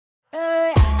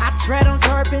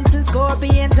serpents and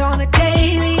scorpions on a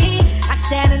daily. I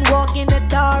stand and walk in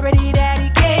authority that he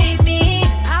gave me.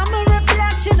 I'm a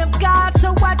reflection of God,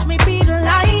 so watch me be the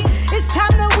light. It's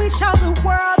time that we show the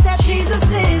world that Jesus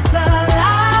is alive.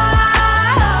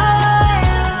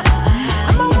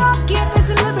 I'ma walk in his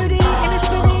liberty and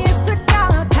experience the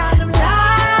God kind of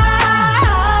life.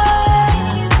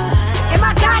 And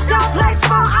my God don't play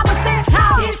small, I'ma stand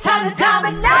tall. It's time to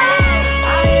dominate.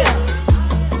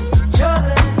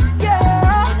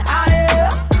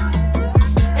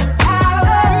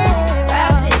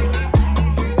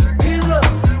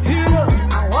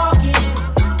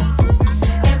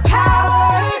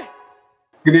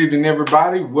 Good evening,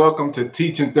 everybody. Welcome to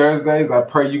Teaching Thursdays. I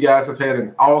pray you guys have had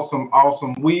an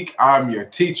awesome week. I'm your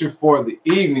teacher for the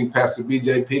evening, Pastor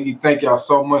BJ Piggy. Thank y'all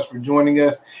so much for joining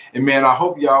us. And man, I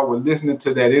hope y'all were listening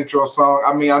to that intro song.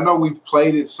 I mean, I know we've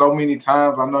played it so many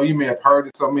times. I know you may have heard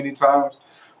it so many times.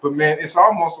 But man, it's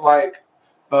almost like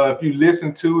if you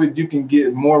listen to it, you can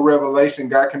get more revelation.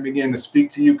 God can begin to speak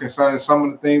to you concerning some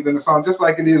of the things in the song, just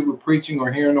like it is with preaching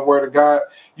or hearing the word of God.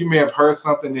 You may have heard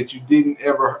something that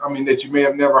that you may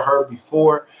have never heard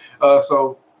before.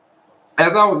 So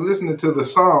as I was listening to the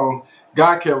song,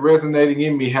 God kept resonating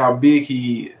in me how big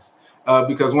he is.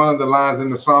 Because one of the lines in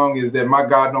the song is that my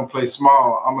God don't play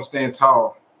small, I'm going to stand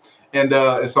tall. And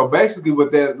so basically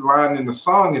what that line in the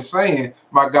song is saying,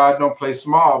 my God don't play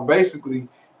small, basically,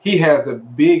 he has a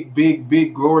big,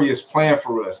 glorious plan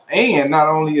for us. And not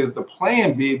only is the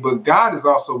plan big, but God is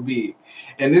also big.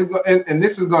 And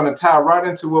this is going to tie right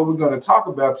into what we're going to talk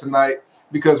about tonight,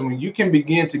 because when you can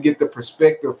begin to get the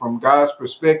perspective from God's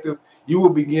perspective, you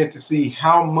will begin to see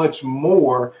how much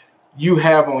more you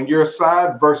have on your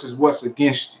side versus what's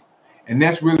against you. And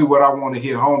that's really what I want to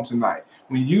hit home tonight.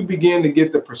 When you begin to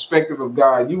get the perspective of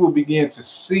God, you will begin to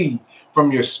see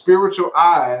from your spiritual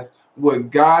eyes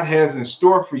what God has in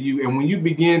store for you. And when you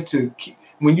begin to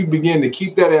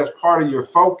keep that as part of your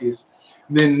focus,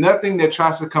 then nothing that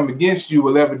tries to come against you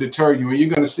will ever deter you. And you're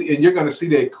going to see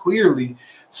that clearly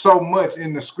so much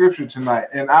in the scripture tonight.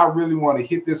 And I really want to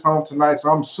hit this home tonight. So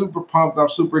I'm super pumped. I'm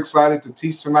super excited to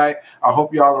teach tonight. I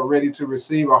hope y'all are ready to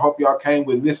receive. I hope y'all came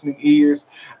with listening ears.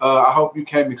 I hope you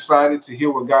came excited to hear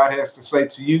what God has to say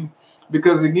to you.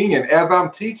 Because again, as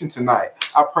I'm teaching tonight,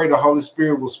 I pray the Holy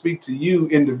Spirit will speak to you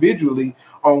individually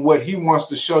on what he wants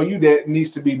to show you that needs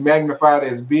to be magnified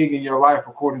as big in your life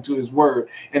according to his word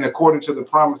and according to the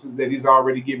promises that he's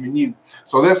already given you.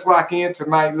 So let's lock in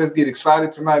tonight. Let's get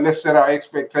excited tonight. Let's set our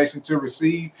expectation to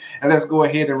receive, and let's go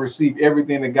ahead and receive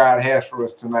everything that God has for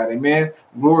us tonight. Amen.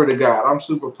 Glory to God. I'm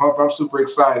super pumped. I'm super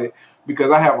excited because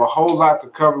I have a whole lot to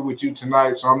cover with you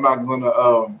tonight. So I'm not going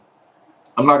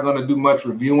to do much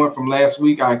reviewing from last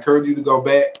week. I encourage you to go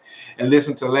back and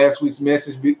listen to last week's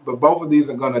message, but both of these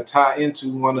are going to tie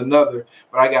into one another,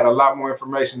 but I got a lot more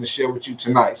information to share with you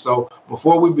tonight. So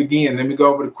before we begin, let me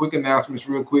go over the quick announcements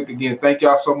real quick. Again, thank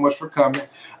y'all so much for coming.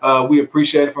 We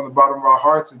appreciate it from the bottom of our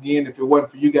hearts. Again, if it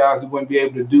wasn't for you guys, we wouldn't be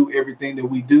able to do everything that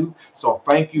we do. So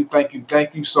thank you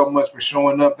so much for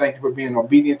showing up. Thank you for being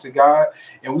obedient to God.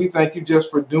 And we thank you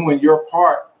just for doing your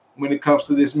part when it comes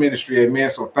to this ministry. Amen.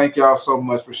 So thank y'all so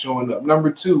much for showing up.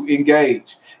 Number 2,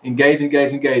 engage.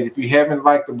 If you haven't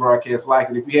liked the broadcast,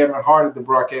 like it. If you haven't hearted the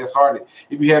broadcast, heart it.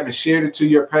 If you haven't shared it to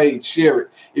your page, share it.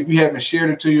 If you haven't shared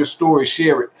it to your story,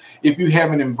 share it. If you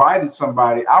haven't invited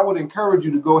somebody, I would encourage you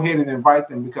to go ahead and invite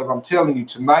them, because I'm telling you,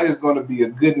 tonight is going to be a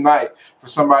good night for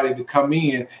somebody to come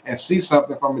in and see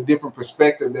something from a different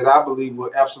perspective that I believe will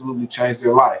absolutely change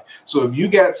their life. So if you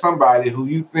got somebody who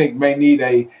you think may need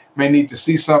to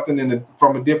see something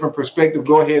from a different perspective,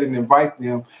 go ahead and invite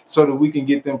them so that we can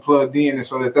get them plugged in and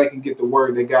so that they can get the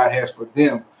word that God has for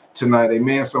them tonight.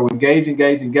 Amen. So engage.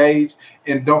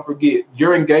 And don't forget,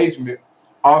 your engagement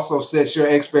also sets your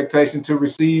expectation to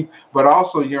receive, but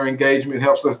also your engagement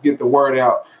helps us get the word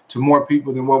out to more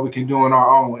people than what we can do on our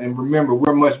own. And remember,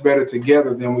 we're much better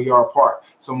together than we are apart.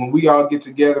 So when we all get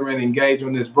together and engage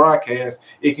on this broadcast,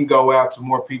 it can go out to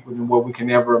more people than what we can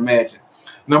ever imagine.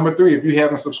 Number 3, if you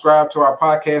haven't subscribed to our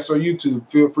podcast or YouTube,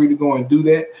 feel free to go and do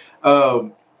that.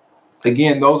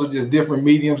 Again, those are just different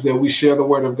mediums that we share the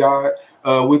word of God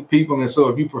with people. And so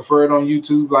if you prefer it on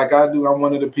YouTube like I do, I'm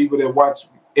one of the people that watch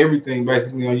everything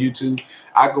basically on YouTube.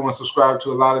 I go and subscribe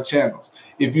to a lot of channels.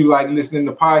 If you like listening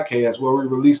to podcasts, where we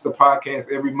release the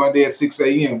podcast every Monday at 6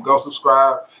 a.m., go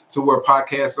subscribe to where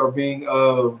podcasts are being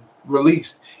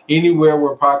released. Anywhere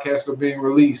where podcasts are being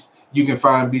released, you can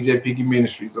find BJ Piggy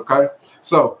Ministries, okay?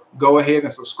 So go ahead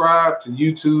and subscribe to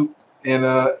YouTube and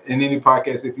any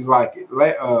podcast if you like it.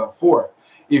 4,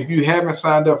 if you haven't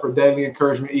signed up for daily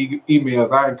encouragement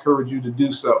emails, I encourage you to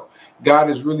do so. God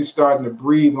is really starting to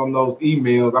breathe on those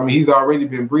emails. I mean, he's already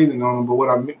been breathing on them, but what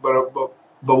I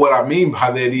mean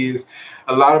by that is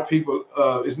a lot of people,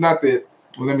 it's not that,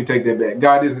 well, let me take that back.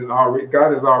 God is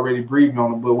already breathing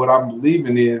on them, but what I'm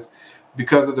believing is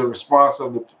because of the response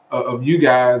of you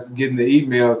guys getting the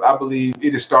emails, I believe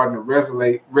it is starting to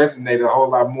resonate a whole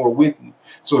lot more with you.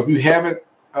 So if you haven't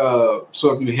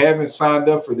signed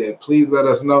up for that, please let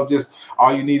us know. Just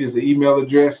all you need is the email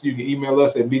address. You can email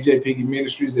us at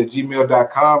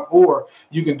bjpiggyministries@gmail.com, or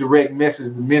you can direct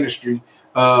message the ministry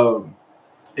at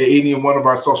any one of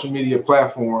our social media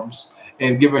platforms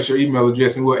and give us your email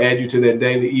address, and we'll add you to that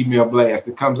daily email blast.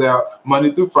 It comes out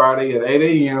Monday through Friday at 8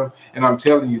 a.m. And I'm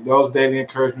telling you, those daily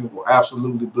encouragements will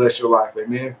absolutely bless your life.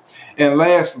 Amen. And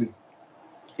lastly,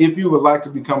 if you would like to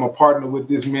become a partner with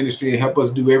this ministry and help us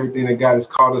do everything that God has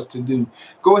called us to do,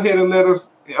 go ahead and make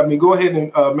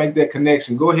that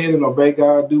connection. Go ahead and obey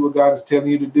God, do what God is telling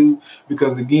you to do,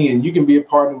 because again, you can be a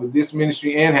partner with this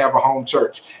ministry and have a home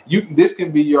church. This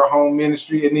can be your home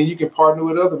ministry, and then you can partner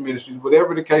with other ministries,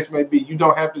 whatever the case may be. You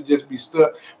don't have to just be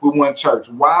stuck with one church.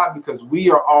 Why? Because we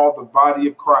are all the body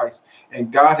of Christ,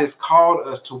 and God has called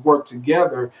us to work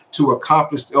together to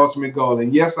accomplish the ultimate goal.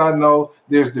 And yes, I know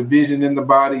there's division in the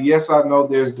body. Yes, I know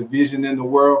there's division in the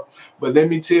world. But let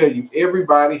me tell you,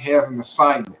 everybody has an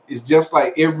assignment. It's just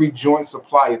like every joint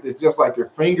supplier. It's just like your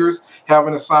fingers have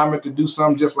an assignment to do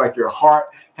something, just like your heart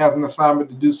has an assignment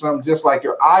to do something, just like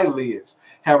your eyelids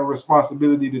have a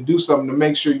responsibility to do something to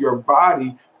make sure your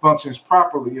body functions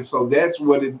properly. And so that's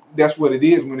what it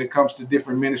is when it comes to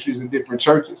different ministries and different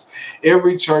churches.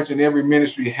 Every church and every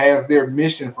ministry has their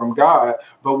mission from God,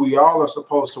 but we all are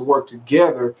supposed to work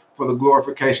together for the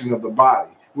glorification of the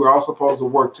body. We're all supposed to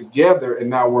work together and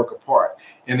not work apart.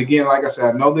 And again, like I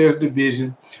said, I know there's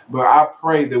division, but I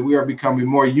pray that we are becoming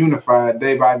more unified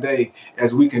day by day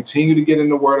as we continue to get in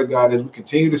the Word of God, as we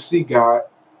continue to see God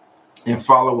and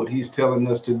follow what he's telling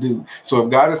us to do. So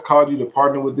if God has called you to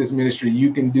partner with this ministry,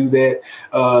 you can do that.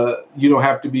 You don't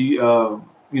have to be,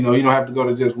 you don't have to go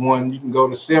to just one. You can go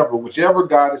to several. Whichever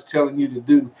God is telling you to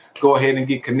do, go ahead and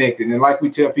get connected. And like we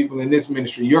tell people in this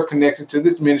ministry, your connection to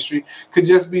this ministry could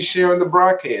just be sharing the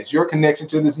broadcast. Your connection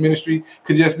to this ministry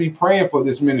could just be praying for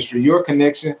this ministry. Your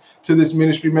connection to this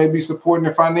ministry may be supporting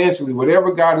it financially.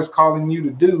 Whatever God is calling you to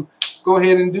do, go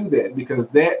ahead and do that,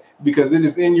 because it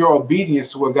is in your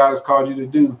obedience to what God has called you to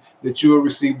do that you will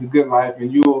receive the good life,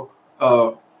 and you'll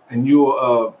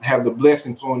have the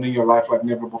blessing flowing in your life like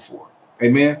never before.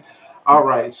 Amen. All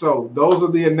right. So those are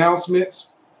the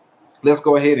announcements. Let's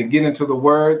go ahead and get into the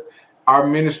word. Our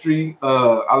ministry,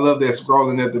 I love that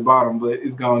scrolling at the bottom, but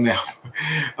it's gone now.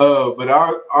 But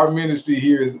our ministry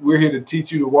here we're here to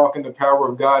teach you to walk in the power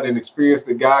of God and experience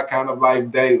the God kind of life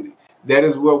daily. That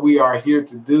is what we are here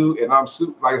to do. And I'm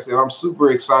super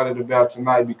excited about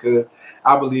tonight, because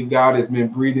I believe God has been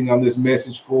breathing on this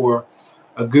message for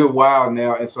a good while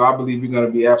now. And so I believe you're going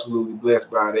to be absolutely blessed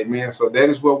by it. Amen. So that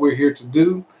is what we're here to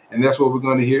do. And that's what we're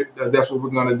going to hear. That's what we're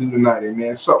going to do tonight.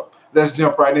 Amen. So let's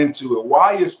jump right into it.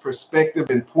 Why is perspective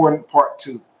important? Part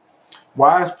 2.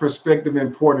 Why is perspective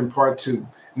important? Part 2.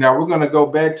 Now we're going to go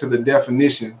back to the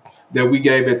definition that we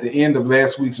gave at the end of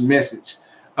last week's message.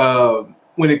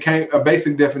 When it came, a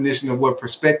basic definition of what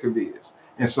perspective is.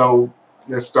 And so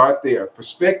let's start there.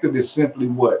 Perspective is simply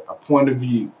what? A point of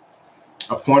view.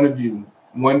 A point of view.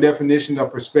 One definition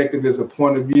of perspective is a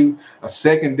point of view. A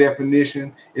second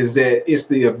definition is that it's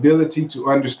the ability to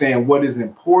understand what is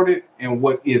important and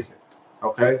what isn't.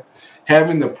 Okay?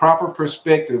 Having the proper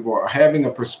perspective, or having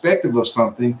a perspective of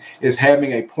something, is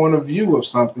having a point of view of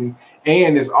something,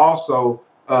 and is also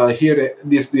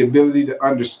it's the ability to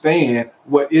understand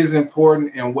what is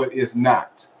important and what is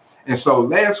not. And so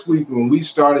last week, when we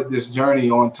started this journey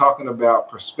on talking about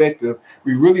perspective,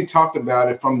 we really talked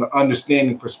about it from the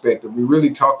understanding perspective. We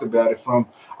really talked about it from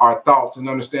our thoughts and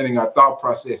understanding our thought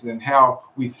process and how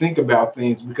we think about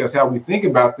things, because how we think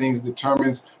about things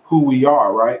determines who we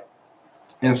are, right?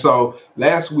 And so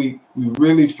last week, we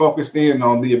really focused in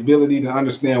on the ability to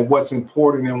understand what's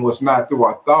important and what's not through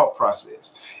our thought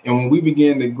process. And when we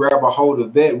begin to grab a hold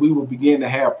of that, we will begin to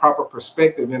have proper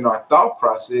perspective in our thought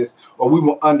process, or we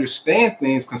will understand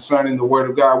things concerning the Word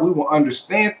of God. We will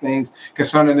understand things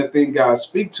concerning the thing God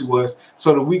speaks to us,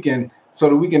 so that we can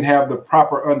have the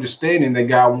proper understanding that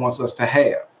God wants us to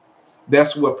have.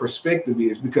 That's what perspective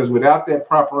is, because without that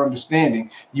proper understanding,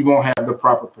 you won't have the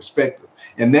proper perspective.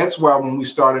 And that's why when we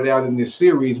started out in this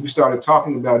series, we started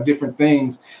talking about different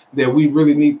things that we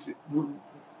really needed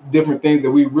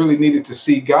to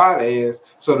see God as,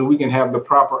 so that we can have the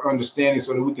proper understanding,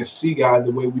 so that we can see God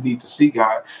the way we need to see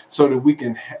God, so that we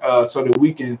can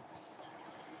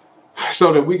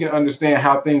so that we can understand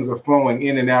how things are flowing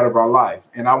in and out of our life.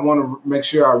 And I want to make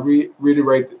sure I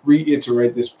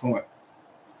reiterate this point.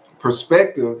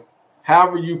 Perspective,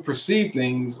 however you perceive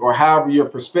things or however your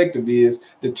perspective is,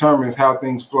 determines how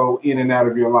things flow in and out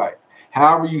of your life.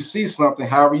 However you see something,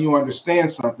 however you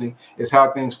understand something, is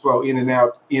how things flow in and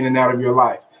out of your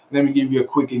life. Let me give you a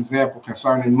quick example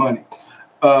concerning money.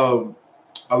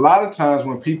 A lot of times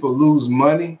when people lose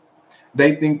money,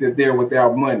 they think that they're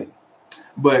without money.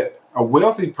 But a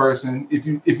wealthy person, if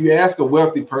you ask a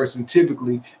wealthy person,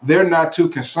 typically they're not too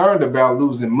concerned about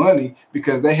losing money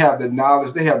because they have the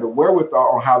knowledge, they have the wherewithal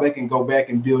on how they can go back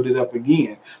and build it up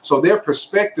again. So their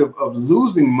perspective of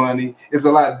losing money is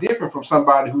a lot different from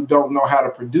somebody who don't know how to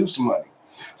produce money.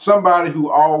 Somebody who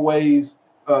always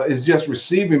is just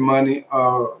receiving money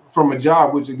from a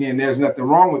job, which again, there's nothing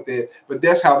wrong with that, but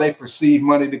that's how they perceive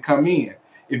money to come in.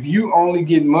 If you only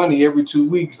get money every 2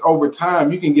 weeks, over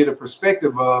time, you can get a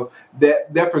perspective of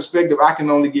that perspective. I can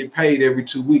only get paid every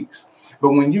 2 weeks.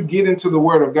 But when you get into the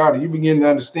word of God and you begin to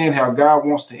understand how God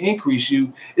wants to increase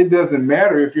you, it doesn't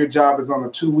matter if your job is on a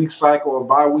 2-week cycle, a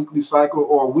bi-weekly cycle,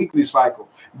 or a weekly cycle.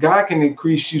 God can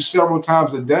increase you several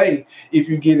times a day if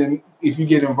you get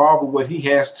involved with what he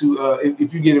has to,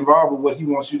 if you get involved with what he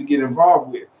wants you to get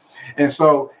involved with. And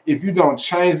so if you don't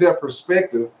change that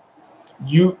perspective,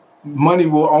 money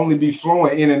will only be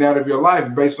flowing in and out of your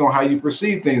life based on how you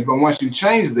perceive things. But once you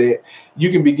change that,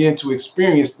 you can begin to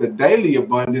experience the daily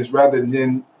abundance rather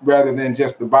than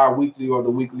just the bi-weekly or the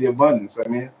weekly abundance.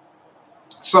 Amen.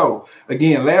 So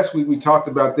again, last week we talked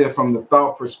about that from the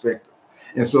thought perspective.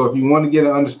 And so if you want to get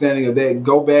an understanding of that,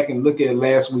 go back and look at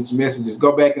last week's messages.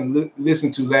 Go back and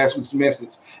listen to last week's message,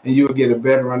 and you'll get a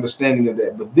better understanding of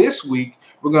that. But this week,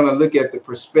 we're going to look at the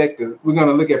perspective. We're going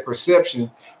to look at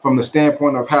perception from the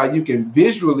standpoint of how you can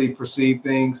visually perceive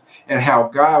things and how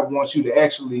God wants you to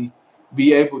actually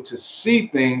be able to see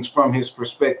things from his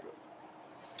perspective,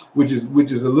 which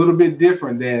is a little bit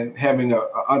different than having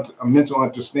a mental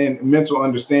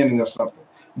understanding of something.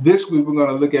 This week, we're going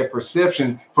to look at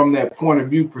perception from that point of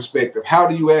view perspective. How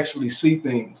do you actually see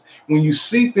things? When you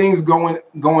see things going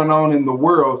on in the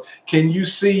world, can you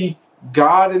see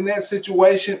God in that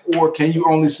situation, or can you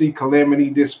only see calamity,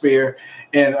 despair,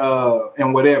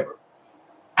 and whatever,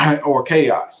 or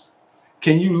chaos?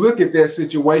 Can you look at that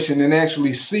situation and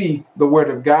actually see the word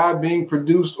of God being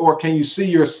produced, or can you see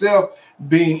yourself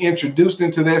being introduced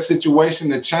into that situation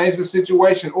to change the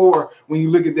situation? Or when you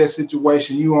look at that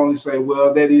situation, you only say,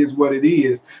 well, that is what it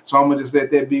is, so I'm gonna just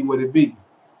let that be what it be.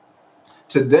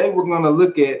 Today, we're going to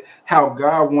look at how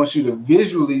God wants you to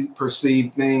visually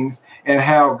perceive things and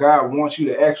how God wants you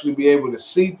to actually be able to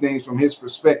see things from his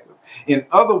perspective. In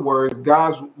other words,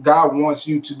 God wants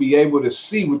you to be able to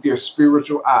see with your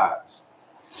spiritual eyes.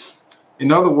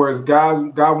 In other words,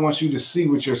 God wants you to see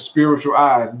with your spiritual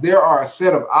eyes. There are a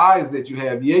set of eyes that you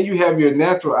have. Yeah, you have your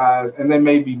natural eyes, and they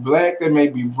may be black, they may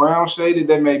be brown shaded,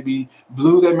 they may be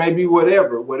blue, they may be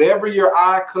whatever. Whatever your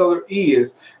eye color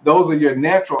is, those are your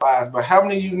natural eyes. But how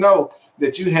many of you know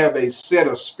that you have a set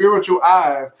of spiritual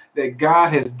eyes that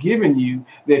God has given you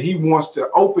that he wants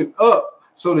to open up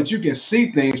so that you can see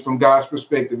things from God's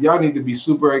perspective? Y'all need to be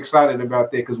super excited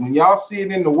about that, because when y'all see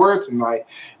it in the word tonight,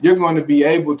 you're going to be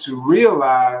able to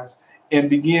realize and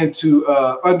begin to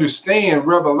understand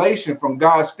revelation from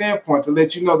God's standpoint to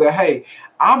let you know that, hey,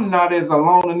 I'm not as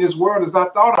alone in this world as I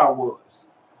thought I was.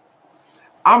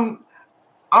 I'm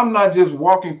not just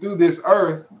walking through this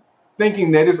earth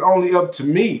thinking that it's only up to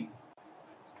me.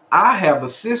 I have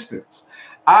assistance.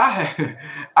 I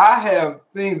have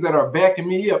things that are backing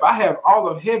me up. I have all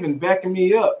of heaven backing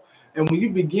me up. And when you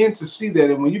begin to see that,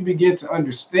 and when you begin to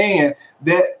understand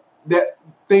that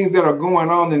things that are going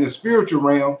on in the spiritual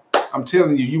realm, I'm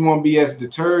telling you, you won't be as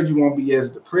deterred, you won't be as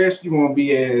depressed, you won't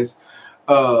be as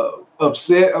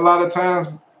upset a lot of times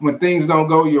when things don't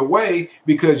go your way,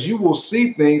 because you will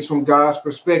see things from God's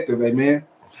perspective. Amen.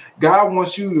 God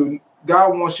wants you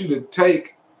to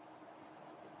take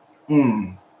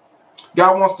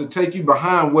God wants to take you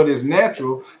behind what is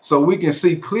natural so we can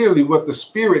see clearly what the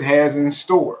Spirit has in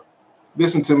store.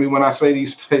 Listen to me when I say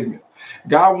these statements.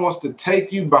 God wants to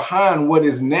take you behind what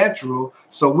is natural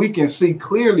so we can see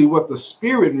clearly what the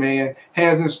spirit man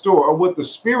has in store, or what the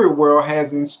spirit world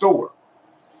has in store.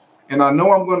 And I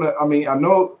know I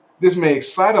know this may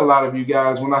excite a lot of you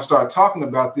guys when I start talking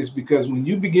about this, because when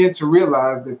you begin to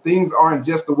realize that things aren't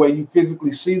just the way you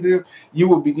physically see them, you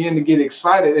will begin to get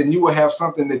excited, and you will have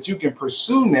something that you can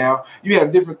pursue now. You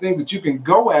have different things that you can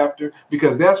go after,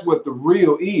 because that's what the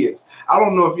real is. I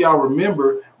don't know if y'all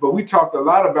remember but we talked a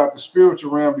lot about the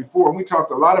spiritual realm before, and we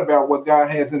talked a lot about what God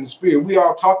has in the spirit. We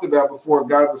all talked about before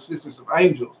God's assistance of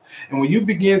angels. And when you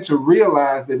begin to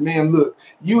realize that, man, look,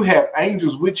 you have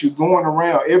angels with you going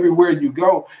around everywhere you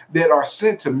go that are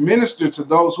sent to minister to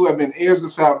those who have been heirs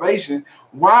of salvation,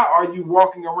 why are you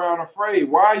walking around afraid?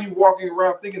 Why are you walking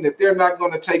around thinking that they're not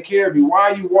going to take care of you?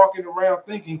 Why are you walking around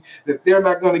thinking that they're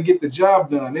not going to get the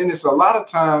job done? And it's a lot of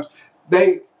times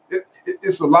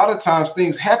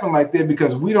things happen like that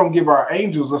because we don't give our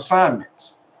angels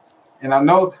assignments. And I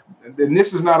know, and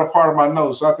this is not a part of my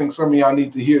notes, so I think some of y'all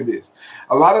need to hear this.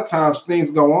 A lot of times things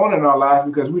go on in our lives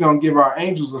because we don't give our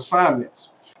angels assignments.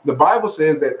 The Bible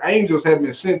says that angels have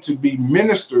been sent to be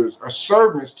ministers or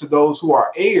servants to those who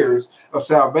are heirs of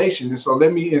salvation. And so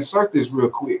let me insert this real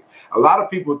quick. A lot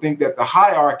of people think that the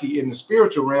hierarchy in the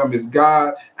spiritual realm is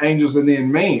God, angels, and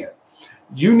then man.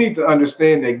 You need to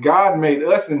understand that God made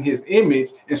us in his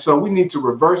image, and so we need to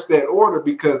reverse that order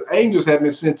because angels have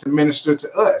been sent to minister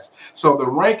to us. So the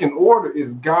rank and order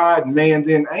is God, man,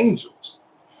 then angels.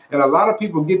 And a lot of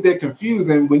people get that confused.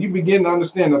 And when you begin to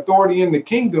understand authority in the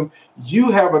kingdom, you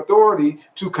have authority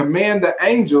to command the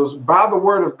angels by the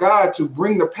word of God to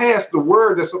bring to pass the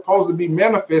word that's supposed to be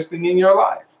manifesting in your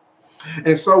life.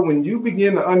 And so when you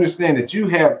begin to understand that you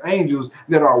have angels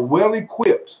that are well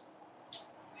equipped,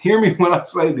 hear me when I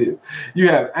say this. You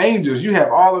have angels, you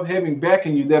have all of heaven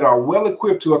backing you that are well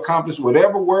equipped to accomplish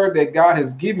whatever word that God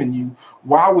has given you.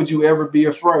 Why would you ever be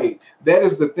afraid? That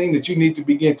is the thing that you need to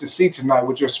begin to see tonight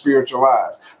with your spiritual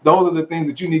eyes. Those are the things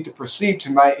that you need to perceive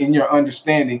tonight in your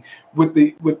understanding with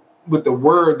the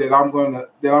word that I'm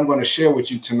going to share with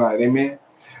you tonight. Amen.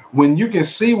 When you can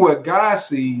see what God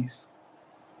sees,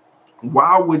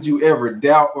 why would you ever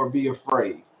doubt or be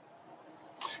afraid?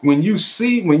 When you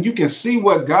can see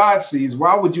what God sees,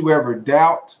 why would you ever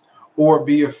doubt or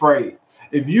be afraid?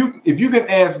 If you can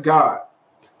ask God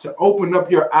to open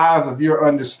up your eyes of your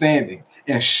understanding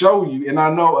and show you, and I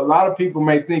know a lot of people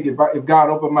may think if God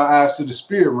opened my eyes to the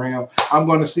spirit realm, I'm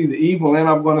going to see the evil and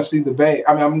I'm going to see the bad.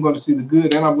 I mean, I'm going to see the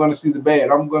good and I'm going to see the bad.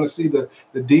 I'm going to see the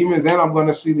demons and I'm going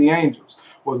to see the angels.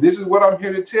 Well, this is what I'm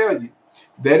here to tell you.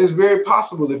 That is very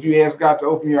possible if you ask God to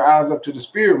open your eyes up to the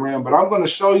spirit realm. But I'm going to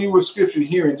show you with scripture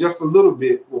here in just a little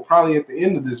bit. Well, probably at the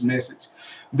end of this message,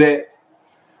 that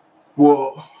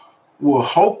will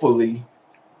hopefully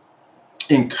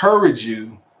encourage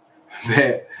you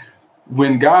that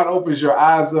when God opens your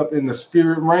eyes up in the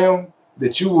spirit realm,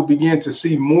 that you will begin to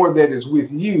see more that is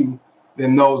with you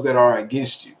than those that are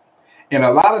against you. And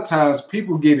a lot of times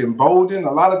people get emboldened.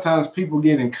 A lot of times people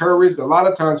get encouraged. A lot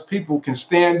of times people can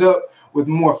stand up with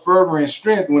more fervor and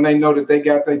strength when they know that they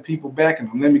got their people backing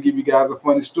them. Let me give you guys a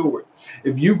funny story.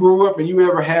 If you grew up and you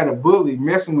ever had a bully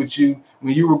messing with you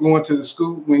when you were going to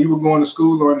school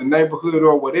or in the neighborhood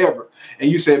or whatever, and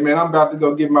you said, man, I'm about to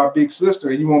go get my big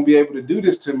sister and you won't be able to do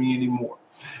this to me anymore.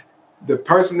 The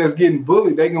person that's getting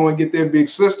bullied, they're going to get their big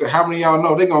sister. How many of y'all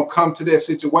know they're going to come to that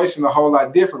situation a whole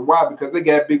lot different? Why? Because they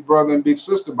got big brother and big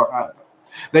sister behind them.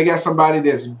 They got somebody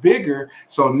that's bigger,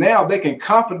 so now they can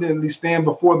confidently stand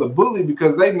before the bully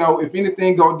because they know if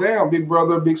anything go down, big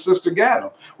brother or big sister got them.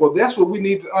 Well, that's what we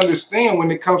need to understand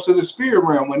when it comes to the spirit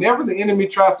realm. Whenever the enemy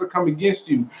tries to come against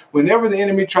you, whenever the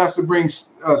enemy tries to bring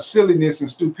silliness and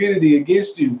stupidity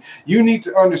against you, you need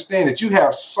to understand that you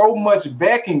have so much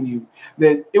backing you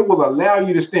that it will allow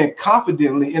you to stand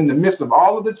confidently in the midst of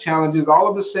all of the challenges, all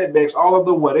of the setbacks, all of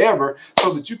the whatever,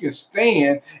 so that you can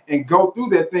stand and go through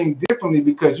that thing differently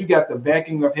because you got the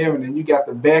backing of heaven and you got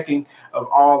the backing of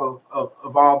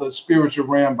all the spiritual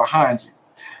realm behind you.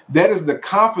 That is the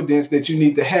confidence that you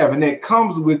need to have, and that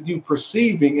comes with you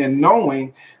perceiving and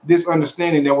knowing this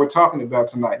understanding that we're talking about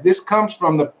tonight. This comes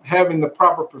from having the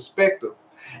proper perspective.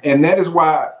 And that is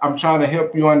why I'm trying to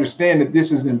help you understand that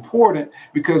this is important,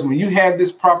 because when you have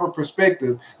this proper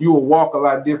perspective, you will walk a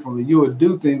lot differently. You will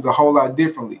do things a whole lot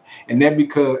differently. And that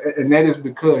is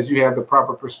because you have the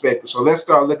proper perspective. So let's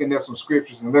start looking at some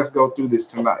scriptures and let's go through this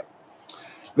tonight.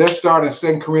 Let's start in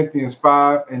 2 Corinthians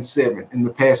 5:7 in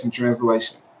the Passion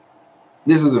Translation.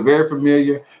 This is a very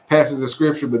familiar passage of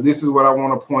scripture, but this is what I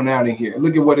want to point out in here.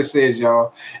 Look at what it says,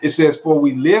 y'all. It says, "For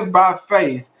we live by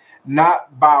faith,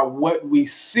 not by what we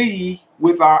see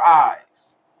with our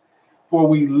eyes." For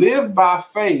we live by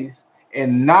faith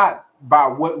and not by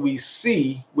what we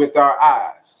see with our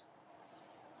eyes.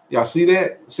 Y'all see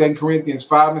that? 2 Corinthians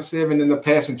 5:7 in the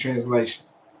Passion Translation.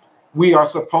 We are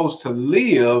supposed to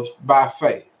live by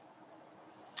faith.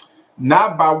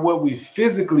 not by what we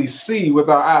physically see with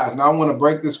our eyes. Now, I want to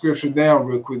break this scripture down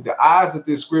real quick. The eyes that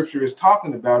this scripture is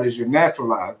talking about is your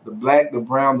natural eyes, the black, the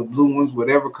brown, the blue ones,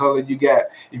 whatever color you got.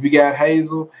 If you got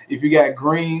hazel, if you got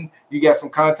green, you got some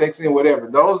contacts in, whatever.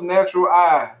 Those natural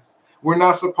eyes, we're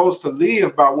not supposed to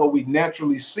live by what we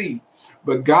naturally see.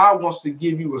 But God wants to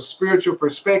give you a spiritual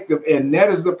perspective, and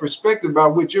that is the perspective by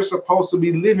which you're supposed to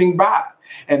be living by.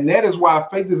 And that is why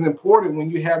faith is important when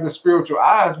you have the spiritual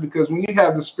eyes, because when you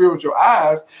have the spiritual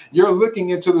eyes, you're looking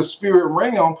into the spirit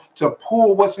realm to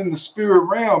pull what's in the spirit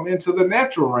realm into the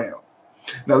natural realm.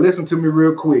 Now, listen to me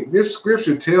real quick. This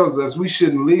scripture tells us we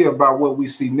shouldn't live by what we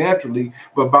see naturally,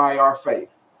 but by our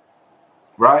faith.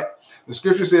 Right? The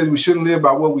scripture says we shouldn't live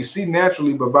by what we see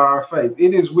naturally, but by our faith.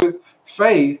 It is with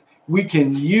faith we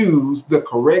can use the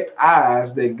correct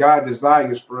eyes that God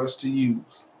desires for us to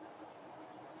use.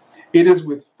 It is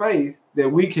with faith that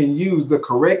we can use the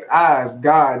correct eyes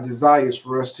God desires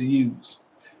for us to use.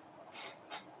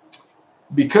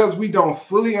 Because we don't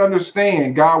fully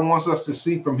understand God wants us to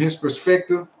see from his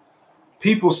perspective,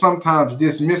 people sometimes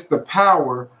dismiss the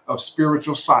power of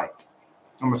spiritual sight.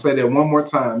 I'm going to say that one more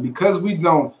time. Because we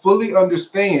don't fully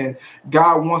understand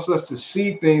God wants us to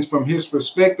see things from his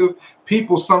perspective,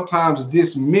 people sometimes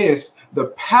dismiss the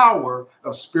power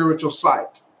of spiritual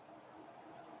sight.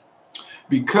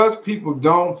 Because people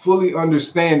don't fully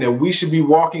understand that we should be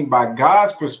walking by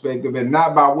God's perspective and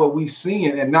not by what we're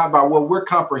seeing and not by what we're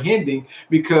comprehending,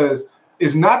 because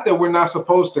it's not that we're not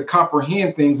supposed to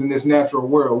comprehend things in this natural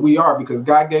world. We are, because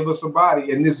God gave us a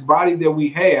body, and this body that we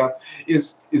have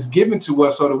is given to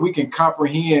us so that we can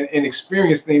comprehend and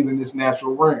experience things in this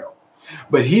natural realm.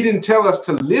 But he didn't tell us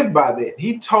to live by that.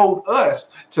 He told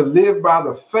us to live by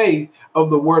the faith of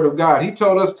the word of God. He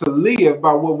told us to live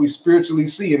by what we spiritually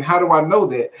see. And how do I know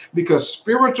that? Because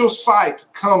spiritual sight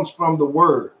comes from the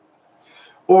word.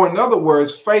 Or in other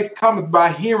words, faith comes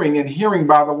by hearing, and hearing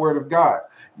by the word of God.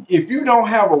 If you don't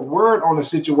have a word on a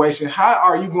situation, how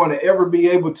are you going to ever be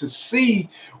able to see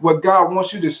what God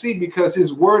wants you to see? Because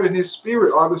his word and his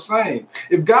spirit are the same.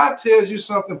 If God tells you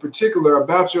something particular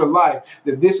about your life,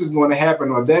 that this is going to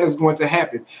happen or that is going to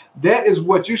happen, that is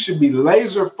what you should be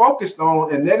laser focused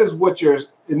on, and that's what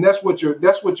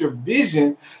your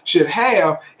vision should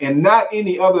have, and not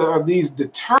any other of these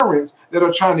deterrents that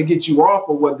are trying to get you off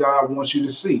of what God wants you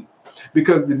to see.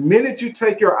 Because the minute you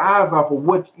take your eyes off of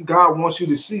what God wants you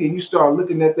to see and you start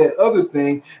looking at that other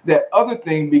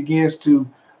thing begins to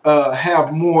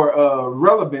have more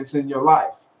relevance in your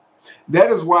life. That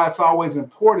is why it's always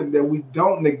important that we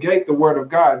don't negate the word of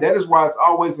God. That is why it's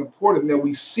always important that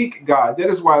we seek God. That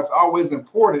is why it's always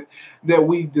important that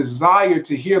we desire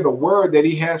to hear the word that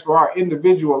he has for our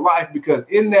individual life, because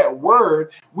in that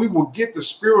word, we will get the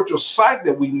spiritual sight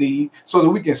that we need so that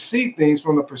we can see things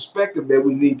from the perspective that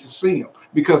we need to see them.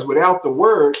 Because without the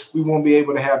word, we won't be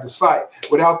able to have the sight.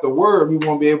 Without the word, we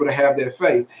won't be able to have that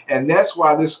faith. And that's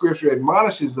why this scripture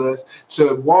admonishes us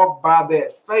to walk by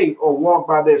that faith, or walk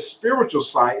by that spiritual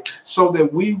sight, so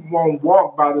that we won't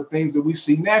walk by the things that we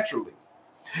see naturally.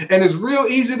 And it's real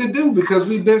easy to do, because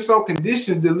we've been so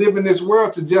conditioned to live in this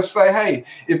world to just say, hey,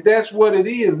 if that's what it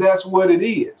is, that's what it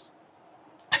is.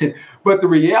 But the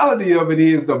reality of it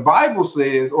is, the Bible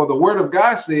says, or the word of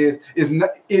God says, it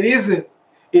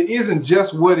isn't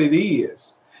just what it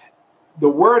is. The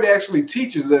word actually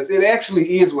teaches us it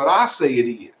actually is what I say it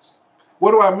is.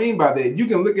 What do I mean by that? You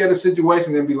can look at a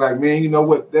situation and be like, man, you know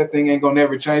what? That thing ain't going to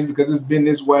never change because it's been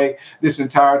this way this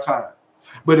entire time.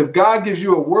 But if God gives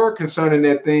you a word concerning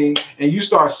that thing, and you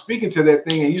start speaking to that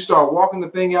thing, and you start walking the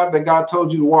thing out that God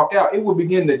told you to walk out, it will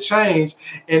begin to change,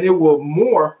 and it will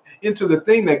morph into the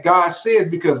thing that God says,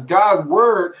 because God's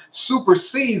word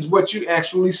supersedes what you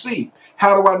actually see.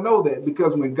 How do I know that?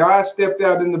 Because when God stepped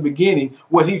out in the beginning,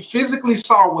 what he physically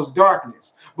saw was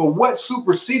darkness. But what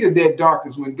superseded that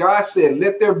darkness? When God said,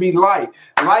 let there be light,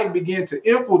 light began to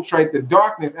infiltrate the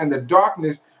darkness, and the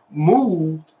darkness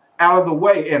moved out of the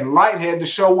way, and light had to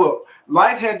show up.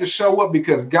 Light had to show up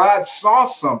because God saw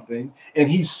something, and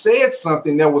he said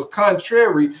something that was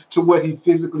contrary to what he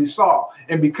physically saw.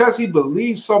 And because he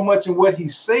believed so much in what he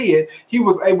said, he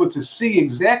was able to see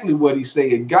exactly what he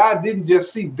said. God didn't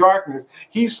just see darkness,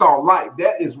 he saw light.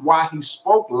 That is why he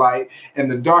spoke light,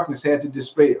 and the darkness had to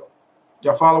dispel.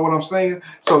 Y'all follow what I'm saying?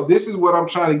 So this is what I'm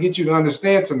trying to get you to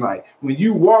understand tonight. When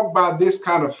you walk by this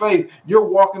kind of faith, you're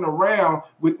walking around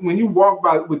with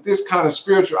this kind of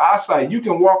spiritual eyesight, you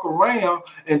can walk around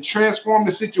and transform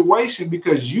the situation,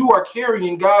 because you are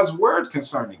carrying God's word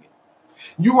concerning it.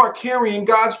 You are carrying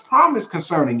God's promise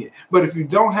concerning it. But if you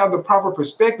don't have the proper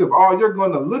perspective, all you're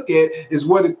going to look at is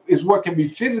what can be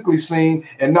physically seen,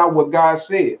 and not what God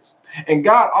says. And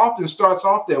God often starts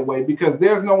off that way because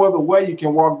there's no other way you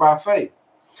can walk by faith.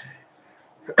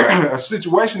 A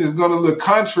situation is going to look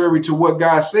contrary to what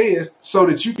God says so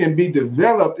that you can be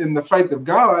developed in the faith of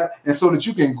God and so that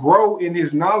you can grow in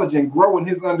his knowledge and grow in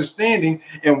his understanding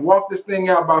and walk this thing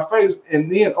out by faith. And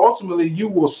then ultimately you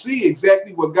will see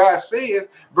exactly what God says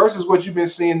versus what you've been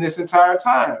seeing this entire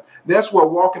time. That's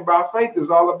what walking by faith is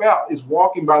all about, is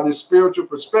walking by this spiritual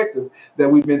perspective that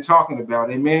we've been talking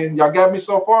about. Amen. Y'all got me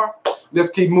so far? Let's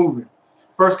keep moving.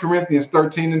 1 Corinthians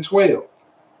 13 and 12.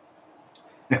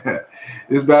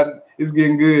 It's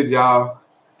getting good, y'all.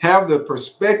 Have the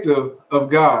perspective of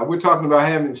God. We're talking about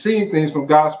having seen things from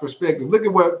God's perspective. Look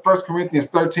at what 1 Corinthians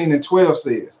 13 and 12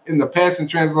 says in the Passion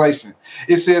Translation.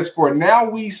 It says, "For now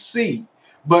we see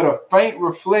but a faint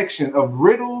reflection of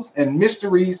riddles and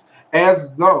mysteries,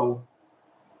 as though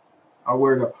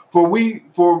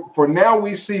for now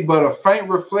we see but a faint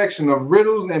reflection of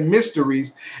riddles and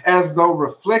mysteries, as though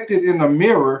reflected in a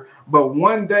mirror, but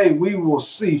one day we will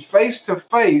see face to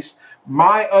face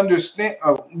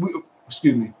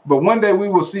but one day we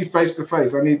will see face to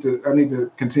face." I need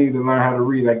to continue to learn how to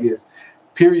read, I guess.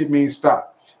 Period means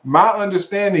stop. "My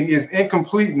understanding is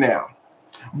incomplete now,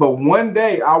 but one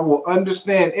day I will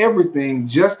understand everything,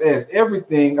 just as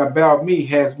everything about me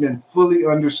has been fully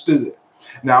understood."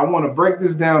 Now I want to break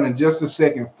this down in just a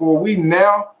second.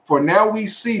 For now we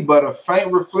see but a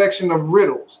faint reflection of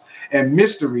riddles and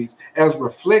mysteries as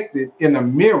reflected in a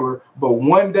mirror, but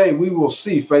one day we will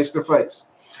see face to face.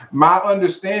 "My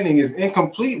understanding is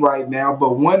incomplete right now,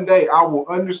 but one day I will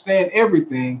understand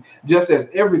everything, just as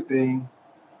everything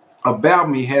about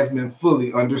me has been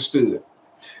fully understood."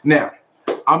 Now,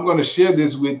 I'm going to share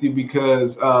this with you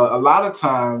because a lot of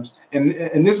times, and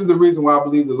this is the reason why I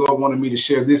believe the Lord wanted me to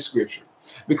share this scripture,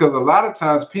 because a lot of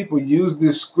times people use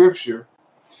this scripture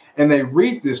and they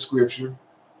read this scripture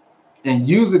and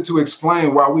use it to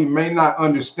explain why we may not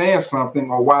understand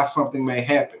something or why something may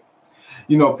happen.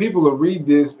 You know, people will read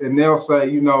this and they'll say,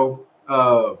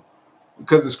 because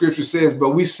the scripture says, "But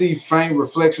we see faint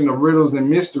reflection of riddles and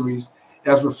mysteries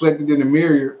as reflected in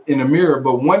a mirror,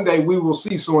 but one day we will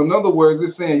see." So in other words,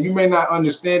 it's saying you may not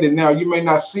understand it now, you may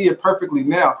not see it perfectly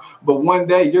now, but one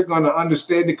day you're going to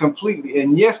understand it completely.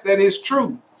 And yes, that is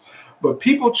true. But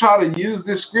people try to use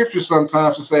this scripture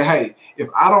sometimes to say, hey, if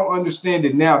I don't understand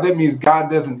it now, that means God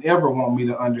doesn't ever want me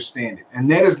to understand it. And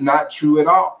that is not true at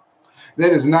all.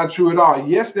 That is not true at all.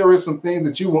 Yes, there is some things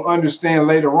that you will understand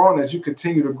later on as you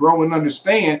continue to grow and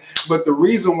understand. But the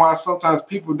reason why sometimes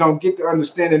people don't get the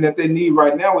understanding that they need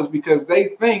right now is because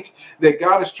they think that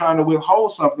God is trying to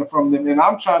withhold something from them. And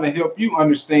I'm trying to help you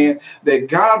understand that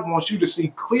God wants you to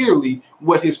see clearly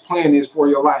what his plan is for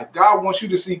your life. God wants you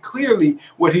to see clearly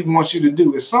what he wants you to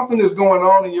do. If something is going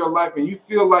on in your life and you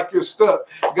feel like you're stuck,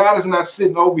 God is not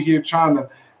sitting over here trying to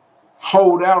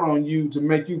hold out on you to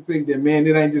make you think that, man,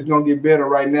 it ain't just going to get better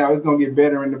right now. It's going to get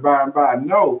better in the by and by.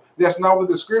 No, that's not what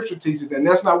the scripture teaches. And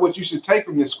that's not what you should take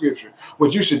from this scripture.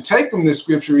 What you should take from this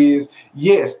scripture is,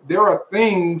 yes, there are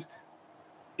things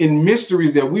in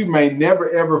mysteries that we may never,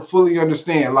 ever fully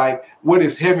understand. Like, what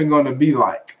is heaven going to be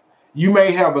like? You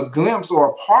may have a glimpse or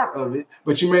a part of it,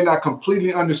 but you may not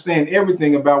completely understand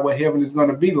everything about what heaven is going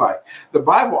to be like. The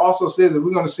Bible also says that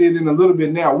we're going to see it in a little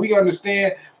bit now. We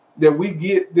understand that we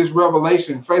get this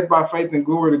revelation, faith by faith and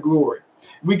glory to glory.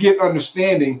 We get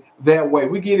understanding that way.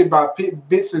 We get it by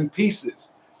bits and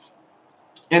pieces.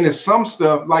 And it's some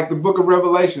stuff like the book of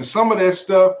Revelation. Some of that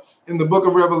stuff in the book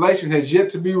of Revelation has yet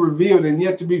to be revealed and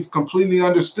yet to be completely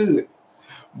understood.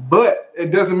 But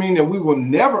it doesn't mean that we will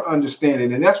never understand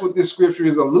it. And that's what this scripture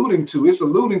is alluding to. It's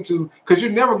alluding to, because you're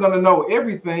never going to know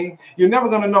everything. You're never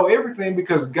going to know everything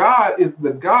because God is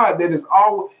the God that is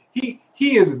all.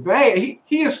 He is vast.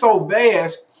 He is so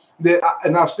vast that,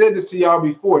 and I've said this to y'all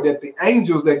before, that the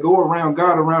angels that go around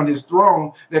God, around his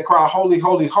throne, that cry, holy,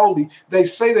 holy, holy, they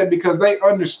say that because they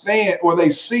understand or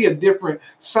they see a different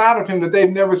side of him that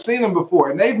they've never seen him before.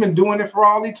 And they've been doing it for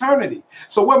all eternity.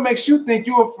 So what makes you think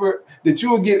that you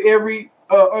will get every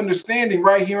understanding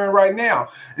right here and right now?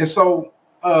 And so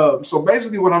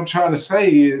basically what I'm trying to say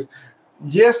is,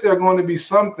 yes, there are going to be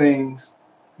some things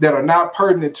that are not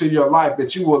pertinent to your life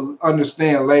that you will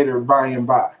understand later by and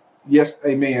by. Yes,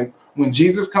 amen. When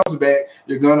Jesus comes back,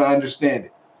 you're going to understand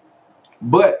it.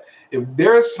 But if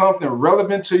there is something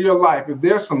relevant to your life, if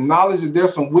there's some knowledge, if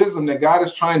there's some wisdom that God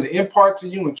is trying to impart to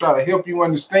you and try to help you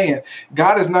understand,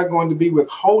 God is not going to be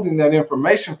withholding that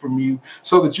information from you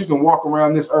so that you can walk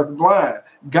around this earth blind.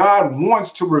 God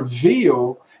wants to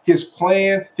reveal his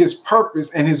plan, his purpose,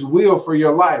 and his will for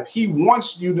your life. He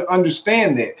wants you to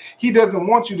understand that. He doesn't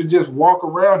want you to just walk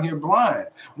around here blind.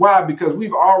 Why? Because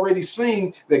we've already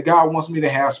seen that God wants me to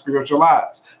have spiritual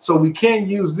eyes. So we can't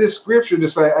use this scripture to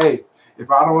say, hey, if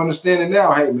I don't understand it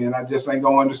now, hey man, I just ain't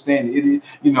gonna understand it. It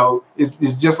is,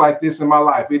 it's just like this in my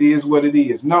life. It is what it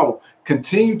is. No,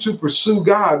 continue to pursue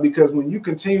God, because when you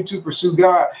continue to pursue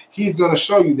God, he's going to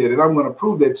show you that. And I'm going to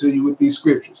prove that to you with these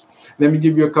scriptures. Let me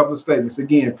give you a couple of statements.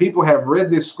 Again, people have read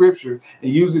this scripture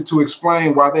and use it to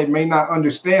explain why they may not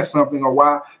understand something or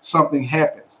why something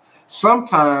happens.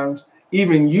 Sometimes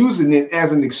even using it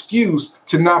as an excuse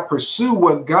to not pursue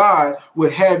what God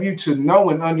would have you to know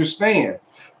and understand.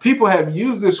 People have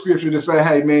used this scripture to say,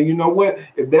 hey, man, you know what?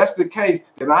 If that's the case,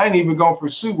 then I ain't even going to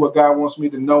pursue what God wants me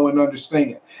to know and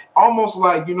understand. Almost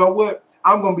like, you know what?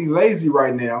 I'm going to be lazy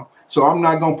right now, so I'm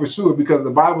not going to pursue it because the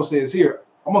Bible says here,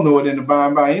 I'm going to know it in the by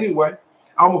and by anyway.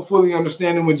 I'm going to fully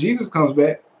understand it when Jesus comes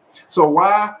back. So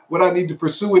why would I need to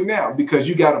pursue it now? Because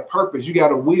you got a purpose, you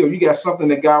got a will, you got something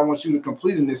that God wants you to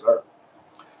complete in this earth.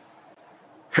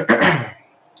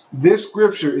 This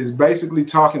scripture is basically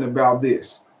talking about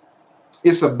this.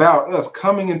 It's about us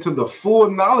coming into the full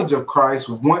knowledge of Christ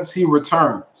once he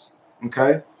returns,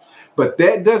 okay? But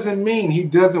that doesn't mean he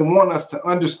doesn't want us to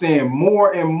understand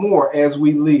more and more as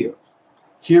we live.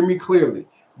 Hear me clearly.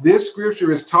 This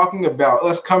scripture is talking about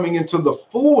us coming into the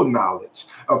full knowledge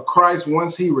of Christ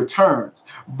once he returns.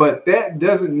 But that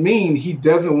doesn't mean he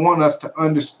doesn't want us to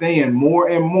understand more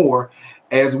and more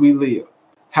as we live.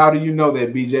 How do you know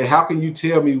that, BJ? How can you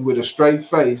tell me with a straight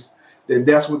face that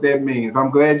that's what that means?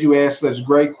 I'm glad you asked such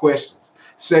great questions.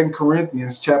 2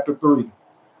 Corinthians chapter 3.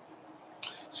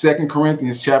 2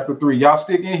 Corinthians chapter 3. Y'all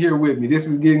stick in here with me. This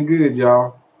is getting good,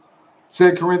 y'all.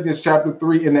 2 Corinthians chapter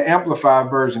 3 in the Amplified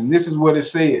version. This is what it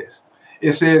says.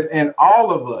 It says, and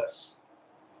all of us,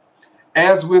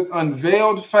 as with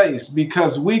unveiled face,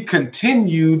 because we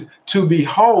continued to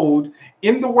behold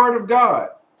in the word of God,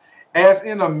 as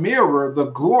in a mirror,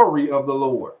 the glory of the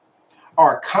Lord,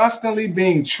 are constantly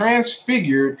being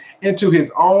transfigured into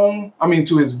his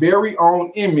very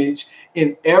own image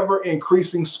in ever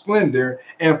increasing splendor,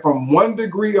 and from one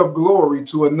degree of glory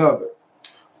to another.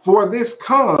 For this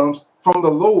comes from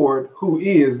the Lord, who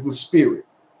is the Spirit.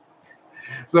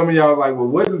 Some of y'all are like, well,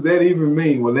 what does that even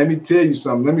mean? Well, let me tell you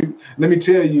something. Let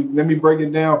me break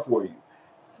it down for you.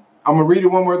 I'm gonna read it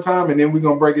one more time and then we're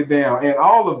gonna break it down. And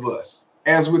all of us,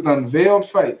 as with unveiled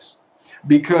face,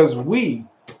 because we,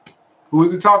 who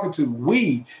is it talking to?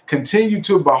 We continue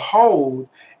to behold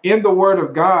in the word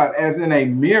of God as in a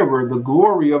mirror the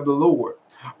glory of the Lord,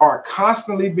 are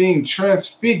constantly being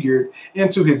transfigured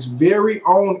into his very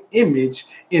own image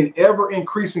in ever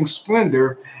increasing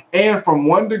splendor, and from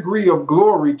one degree of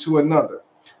glory to another.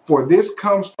 For this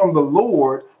comes from the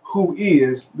Lord, who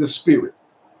is the Spirit.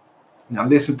 Now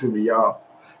listen to me, y'all.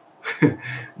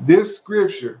 This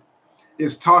scripture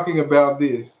is talking about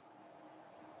this.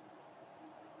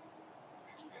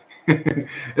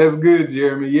 That's good,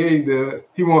 Jeremy. Yeah, he does.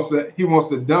 He wants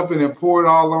to dump it and pour it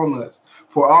all on us,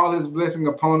 for all his blessing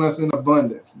upon us in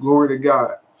abundance. Glory to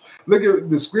God. Look at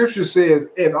the scripture says,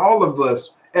 and all of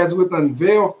us, as with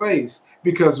unveiled face,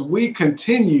 because we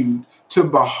continued to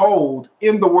behold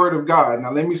in the word of God.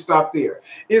 Now let me stop there.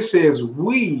 It says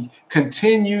we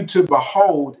continue to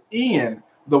behold in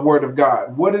the word of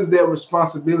God. What is that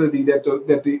responsibility that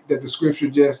the scripture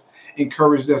just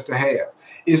encouraged us to have?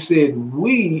 It said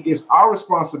it's our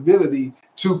responsibility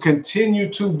to continue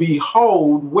to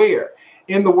behold where?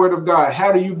 In the word of God.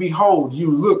 How do you behold?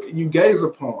 You look, you gaze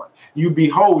upon, you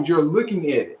behold, you're looking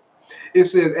at it. It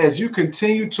says, as you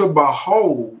continue to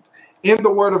behold in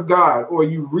the word of God, or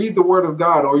you read the word of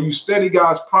God, or you study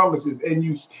God's promises, and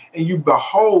you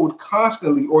behold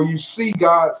constantly, or you see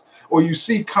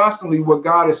constantly what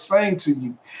God is saying to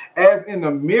you, as in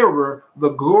a mirror, the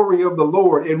glory of the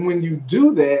Lord. And when you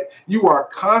do that, you are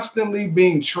constantly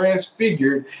being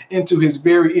transfigured into his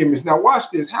very image. Now watch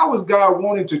this. How is God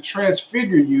wanting to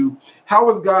transfigure you? How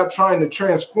is God trying to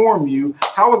transform you?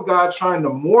 How is God trying to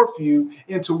morph you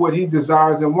into what he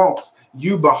desires and wants?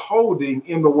 You beholding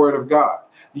in the word of God.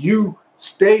 You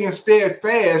staying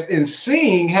steadfast and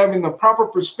seeing, having the proper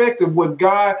perspective, what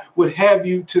God would have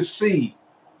you to see.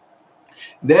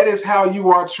 That is how you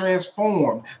are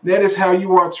transformed. That is how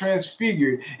you are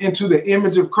transfigured into the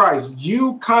image of Christ.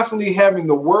 You constantly having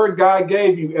the word God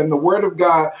gave you and the word of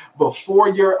God before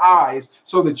your eyes,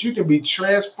 so that you can be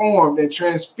transformed and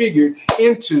transfigured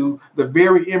into the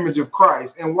very image of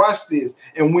Christ. And watch this.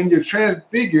 And when you're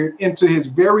transfigured into his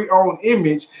very own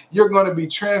image, you're going to be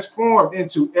transformed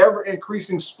into ever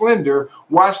increasing splendor.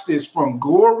 Watch this, from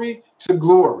glory to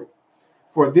glory.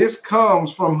 For this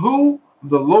comes from who?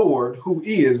 The Lord, who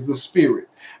is the Spirit.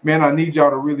 Man, I need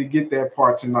y'all to really get that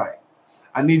part tonight.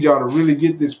 I need y'all to really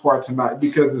get this part tonight,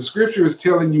 because the scripture is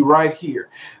telling you right here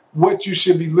what you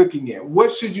should be looking at.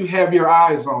 What should you have your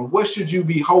eyes on? What should you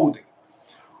be holding?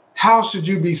 How should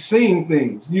you be seeing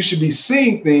things? You should be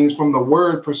seeing things from the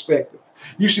word perspective.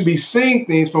 You should be seeing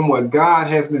things from what God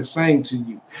has been saying to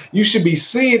you. You should be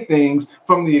seeing things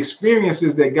from the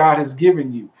experiences that God has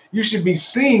given you. You should be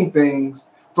seeing things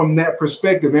from that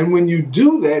perspective. And when you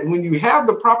do that, when you have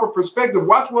the proper perspective,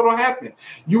 watch what will happen.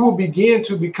 You will begin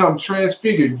to become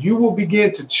transfigured. You will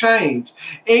begin to change,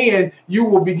 and you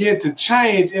will begin to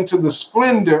change into the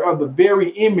splendor of the very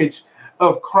image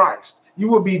of Christ. You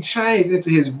will be changed into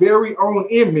his very own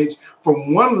image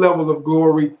from one level of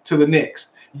glory to the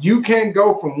next. You can't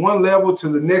go from one level to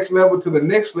the next level to the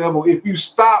next level if you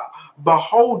stop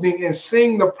beholding and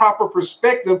seeing the proper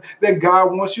perspective that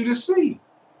God wants you to see.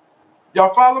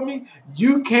 Y'all follow me?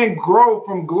 You can't grow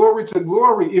from glory to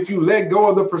glory if you let go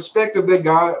of the perspective that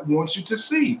God wants you to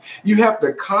see. You have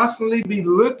to constantly be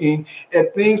looking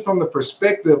at things from the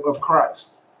perspective of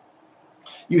Christ.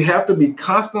 You have to be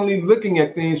constantly looking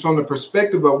at things from the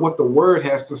perspective of what the word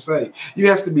has to say. You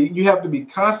have to be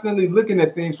constantly looking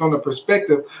at things from the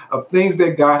perspective of things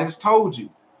that God has told you.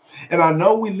 And I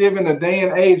know we live in a day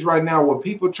and age right now where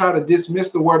people try to dismiss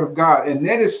the word of God. And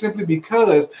that is simply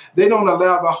because they don't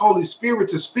allow the Holy Spirit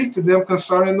to speak to them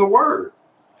concerning the word.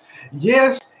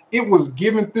 Yes, it was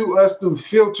given through us through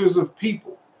filters of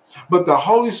people, but the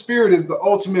Holy Spirit is the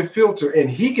ultimate filter, and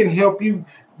he can help you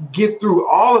get through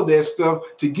all of that stuff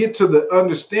to get to the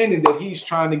understanding that he's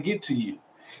trying to get to you,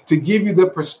 to give you the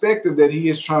perspective that he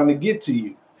is trying to get to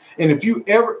you. And if you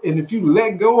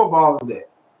let go of all of that,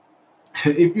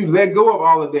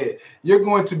 you're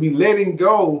going to be letting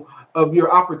go of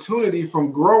your opportunity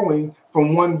from growing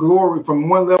from one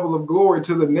level of glory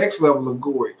to the next level of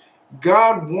glory.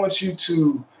 God wants you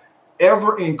to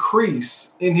ever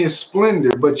increase in his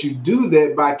splendor, but you do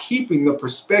that by keeping the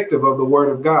perspective of the word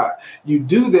of God. You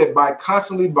do that by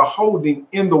constantly beholding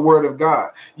in the word of God.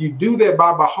 You do that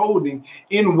by beholding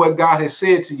in what God has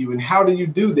said to you. And how do you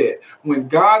do that? When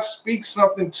God speaks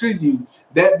something to you,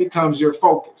 that becomes your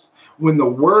focus. When the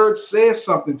word says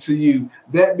something to you,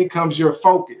 that becomes your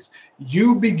focus.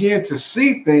 You begin to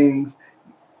see things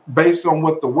based on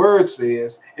what the word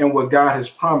says and what God has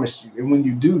promised you. And when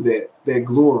you do that, that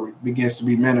glory begins to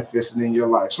be manifested in your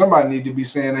life. Somebody need to be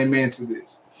saying amen to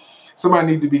this. Somebody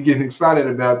need to be getting excited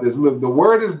about this. Look, the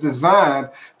word is designed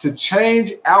to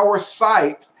change our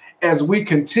sight as we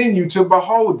continue to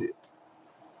behold it.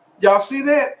 Y'all see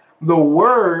that? The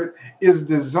word is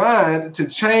designed to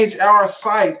change our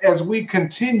sight as we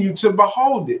continue to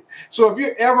behold it. So if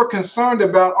you're ever concerned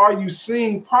about, are you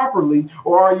seeing properly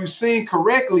or are you seeing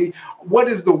correctly? What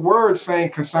is the word saying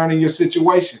concerning your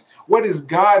situation? What is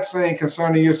God saying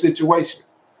concerning your situation?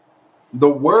 The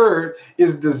word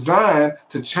is designed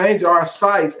to change our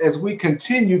sights as we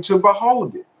continue to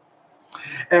behold it.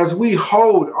 As we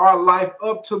hold our life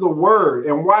up to the word,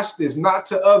 and watch this, not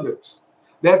to others.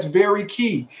 That's very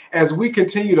key. As we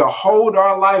continue to hold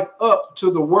our life up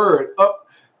to the word,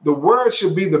 the word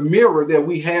should be the mirror that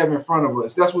we have in front of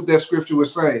us. That's what that scripture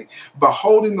was saying.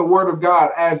 Beholding the word of God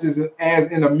as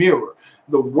in a mirror.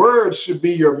 The word should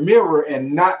be your mirror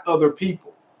and not other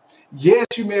people. Yes,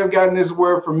 you may have gotten this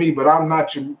word from me, but I'm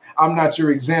not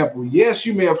your example. Yes,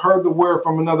 you may have heard the word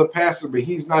from another pastor, but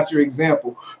he's not your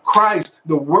example. Christ,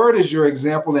 the word is your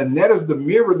example, and that is the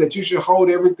mirror that you should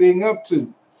hold everything up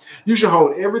to. You should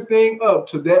hold everything up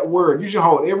to that word. You should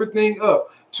hold everything up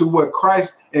to what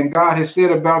Christ and God has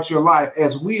said about your life.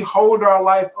 As we hold our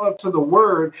life up to the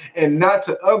word and not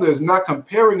to others, not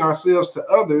comparing ourselves to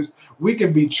others, we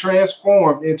can be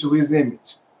transformed into his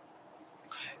image.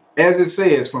 As it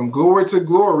says, from glory to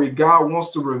glory, God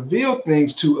wants to reveal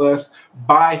things to us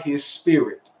by his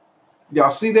Spirit. Y'all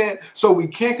see that? So we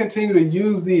can't continue to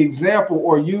use the example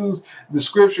or use the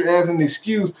scripture as an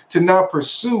excuse to not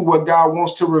pursue what God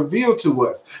wants to reveal to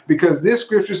us. Because this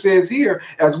scripture says here,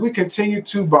 as we continue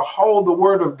to behold the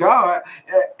word of God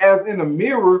as in a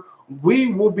mirror,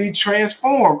 we will be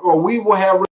transformed, or we will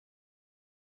have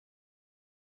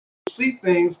see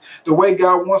things the way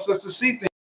God wants us to see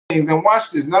things. And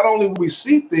watch this. Not only will we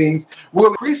see things, we'll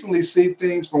increasingly see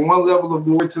things from one level of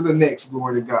glory to the next.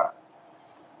 Glory to God.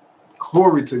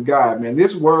 Glory to God, man.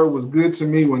 This word was good to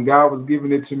me when God was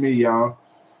giving it to me, y'all.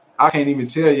 I can't even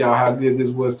tell y'all how good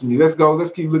this was to me. Let's go.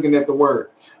 Let's keep looking at the word.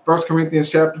 1 Corinthians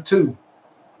chapter 2.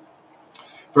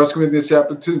 1 Corinthians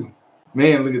chapter 2.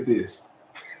 Man, look at this.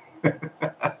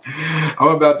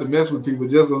 I'm about to mess with people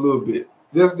just a little bit.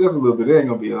 Just a little bit. It ain't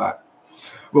going to be a lot.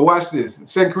 But watch this.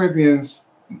 1 Corinthians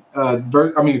 2,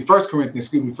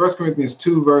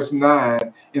 verse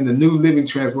 9 in the New Living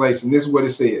Translation. This is what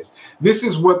it says. This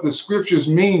is what the scriptures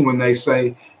mean when they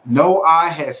say, no eye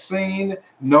has seen,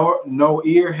 no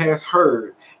ear has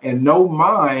heard, and no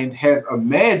mind has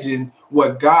imagined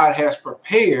what God has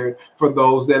prepared for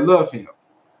those that love him.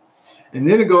 And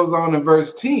then it goes on in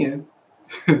verse 10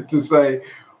 to say,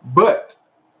 but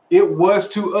it was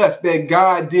to us that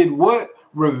God did what?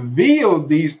 Revealed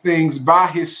these things by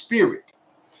his Spirit.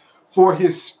 For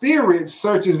his Spirit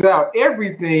searches out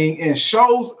everything and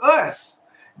shows us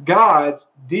God's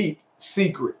deep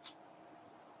secrets.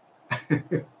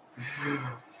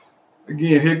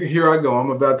 Again, here I go.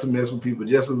 I'm about to mess with people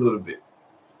just a little bit.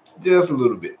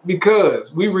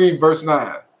 Because we read verse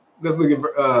 9. Let's look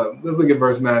at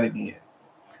verse 9 again.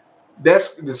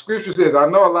 That's the scripture says. I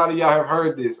know a lot of y'all have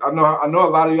heard this. I know a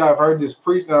lot of y'all have heard this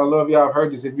preached, and I love y'all have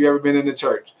heard this if you ever been in the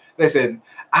church. They said,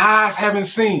 eyes haven't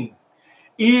seen,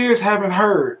 ears haven't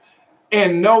heard,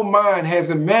 and no mind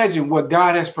has imagined what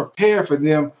God has prepared for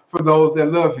them, for those that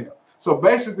love him. So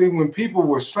basically, when people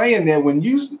were saying that, when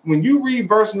you read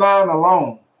verse 9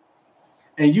 alone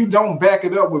and you don't back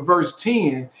it up with verse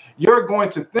 10, you're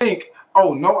going to think,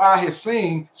 oh, no eye has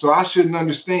seen, so I shouldn't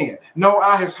understand. No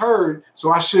eye has heard, so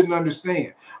I shouldn't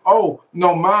understand. Oh,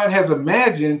 no mind has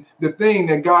imagined the thing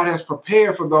that God has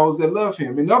prepared for those that love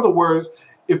him. In other words,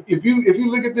 if you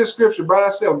look at this scripture by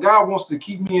itself, God wants to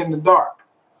keep me in the dark.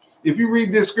 If you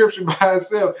read this scripture by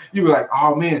itself, you'll be like,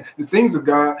 oh man, the things of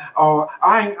God,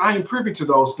 I ain't privy to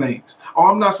those things. Oh,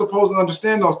 I'm not supposed to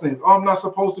understand those things. Oh, I'm not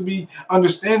supposed to be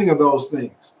understanding of those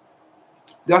things.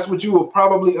 That's what you will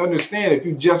probably understand if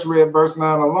you just read verse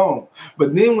 9 alone.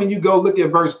 But then when you go look at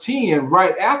verse 10,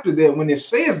 right after that, when it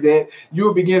says that,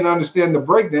 you'll begin to understand the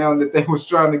breakdown that they was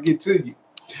trying to get to you.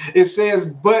 It says,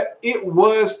 but it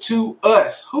was to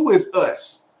us. Who is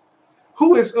us?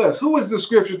 Who is us? Who is the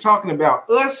scripture talking about?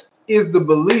 Us is the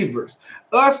believers.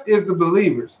 Us is the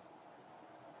believers.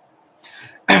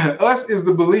 Us is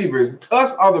the believers.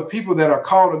 Us are the people that are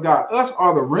called of God. Us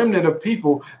are the remnant of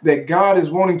people that God is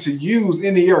wanting to use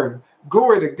in the earth.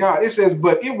 Glory to God. It says,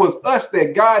 but it was us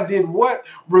that God did what?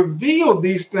 Revealed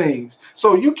these things.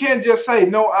 So you can't just say,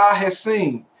 no eye has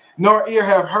seen, nor ear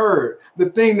have heard the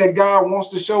thing that God wants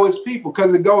to show his people.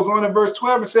 Because it goes on in verse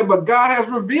 12, it said, but God has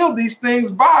revealed these things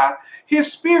by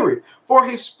his Spirit. For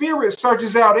his Spirit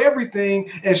searches out everything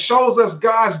and shows us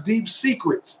God's deep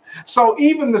secrets. So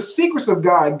even the secrets of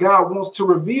God, God wants to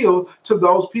reveal to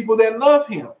those people that love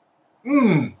him.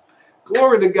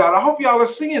 Glory to God. I hope y'all are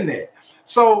seeing that.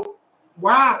 So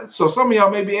why? So some of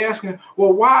y'all may be asking,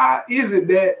 well, why is it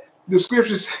that the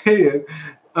scripture said,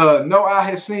 no eye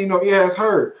has seen, no ear has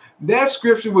heard? That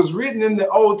scripture was written in the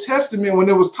Old Testament when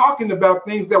it was talking about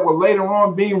things that were later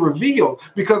on being revealed,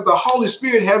 because the Holy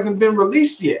Spirit hasn't been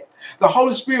released yet. The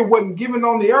Holy Spirit wasn't given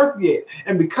on the earth yet.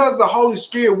 And because the Holy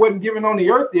Spirit wasn't given on the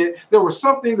earth yet, there were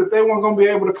some things that they weren't going to be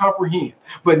able to comprehend.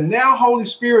 But now Holy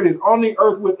Spirit is on the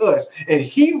earth with us, and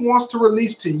he wants to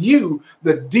release to you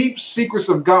the deep secrets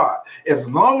of God. As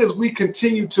long as we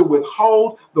continue to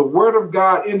withhold the word of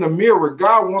God in the mirror,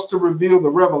 God wants to reveal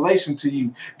the revelation to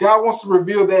you. God wants to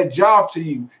reveal that job to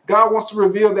you. God wants to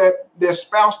reveal that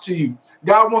spouse to you.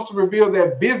 God wants to reveal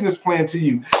that business plan to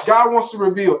you. God wants to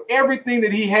reveal everything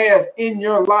that he has in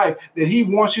your life that he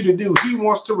wants you to do. He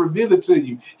wants to reveal it to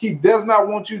you. He does not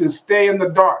want you to stay in the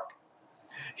dark.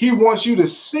 He wants you to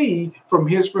see from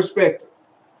his perspective.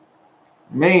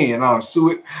 Man, I'm so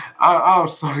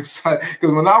excited,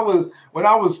 because when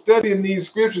I was studying these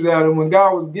scriptures out and when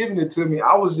God was giving it to me,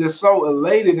 I was just so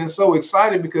elated and so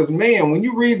excited, because man, when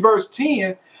you read verse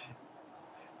 10,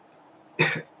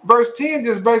 verse 10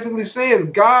 just basically says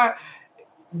God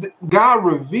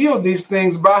revealed these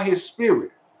things by his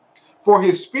Spirit. For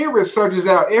his Spirit searches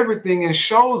out everything and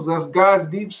shows us God's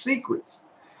deep secrets.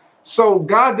 So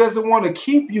God doesn't want to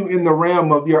keep you in the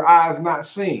realm of your eyes not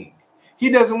seeing. He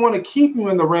doesn't want to keep you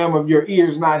in the realm of your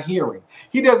ears not hearing.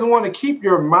 He doesn't want to keep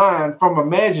your mind from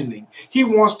imagining. He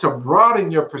wants to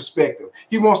broaden your perspective.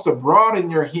 He wants to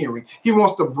broaden your hearing. He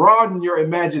wants to broaden your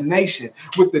imagination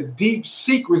with the deep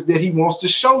secrets that he wants to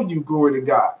show you, glory to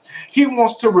God. He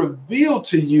wants to reveal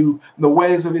to you the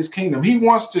ways of his kingdom. He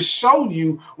wants to show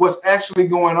you what's actually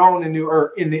going on in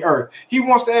the earth. He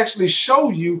wants to actually show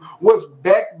you what's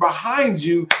back behind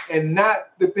you and not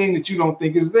the thing that you don't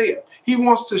think is there. He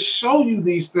wants to show you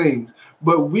these things,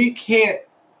 but we can't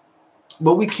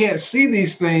see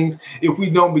these things if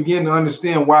we don't begin to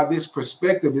understand why this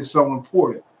perspective is so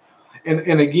important.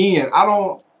 And again, I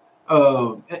don't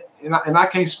and I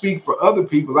can't speak for other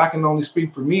people. I can only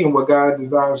speak for me and what God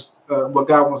desires, what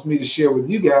God wants me to share with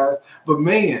you guys. But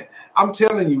man, I'm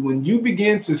telling you, when you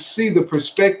begin to see the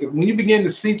perspective, when you begin to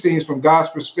see things from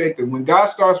God's perspective, when God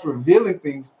starts revealing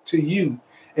things to you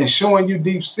and showing you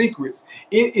deep secrets,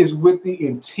 it is with the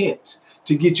intent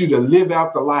to get you to live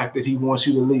out the life that he wants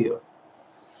you to live.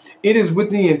 It is with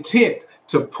the intent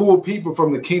to pull people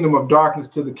from the kingdom of darkness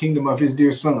to the kingdom of his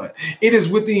dear son. It is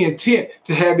with the intent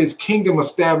to have his kingdom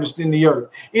established in the earth.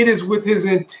 It is with his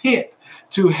intent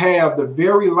to have the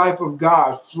very life of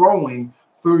God flowing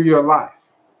through your life.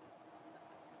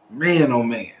 Man, oh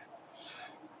man.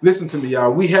 Listen to me,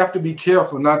 y'all. We have to be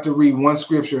careful not to read one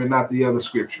scripture and not the other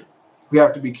scripture. We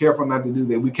have to be careful not to do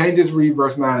that. We can't just read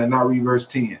verse 9 and not read verse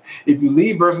 10. If you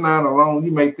leave verse 9 alone,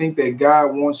 you may think that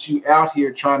God wants you out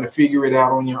here trying to figure it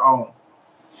out on your own.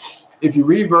 If you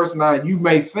read verse 9, you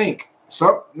may think,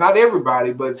 not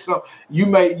everybody, but some, you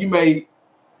may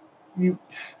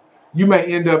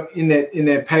end up in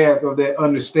that path of that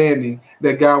understanding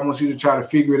that God wants you to try to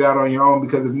figure it out on your own,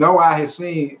 because if no eye has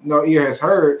seen, no ear has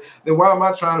heard, then why am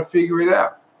I trying to figure it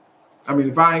out? I mean,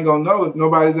 if I ain't gonna know, if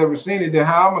nobody's ever seen it, then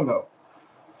how am I gonna know?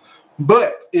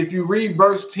 But if you read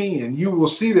verse 10, you will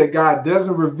see that God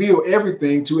doesn't reveal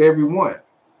everything to everyone,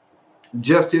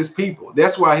 just his people.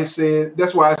 That's why it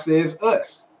says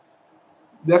us.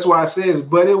 That's why it says,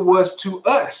 but it was to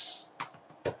us.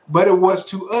 But it was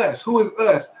to us. Who is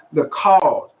us? The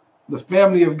called, the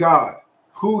family of God,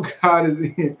 who God is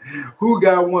in, who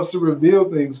God wants to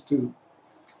reveal things to.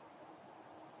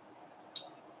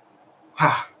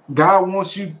 God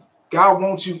wants you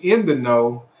in the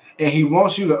know, and he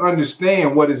wants you to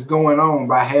understand what is going on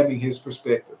by having his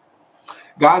perspective.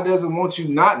 God doesn't want you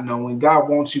not knowing. God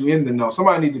wants you in the know.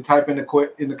 Somebody need to type in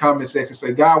the comment section,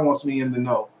 say, God wants me in the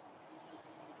know.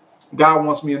 God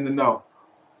wants me in the know.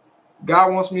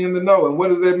 God wants me in the know. And what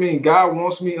does that mean? God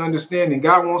wants me understanding.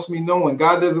 God wants me knowing.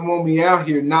 God doesn't want me out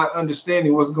here not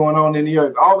understanding what's going on in the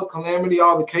earth. All the calamity,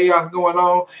 all the chaos going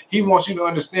on, he wants you to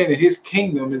understand that his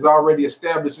kingdom is already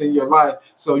established in your life.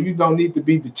 So you don't need to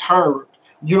be deterred.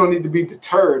 You don't need to be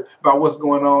deterred by what's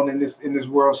going on in this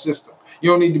world system. You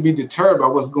don't need to be deterred by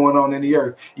what's going on in the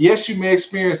earth. Yes, you may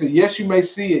experience it. Yes, you may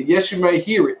see it. Yes, you may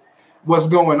hear it, what's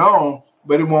going on,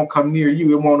 but it won't come near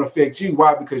you. It won't affect you.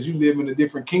 Why? Because you live in a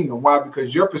different kingdom. Why?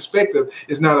 Because your perspective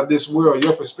is not of this world.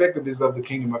 Your perspective is of the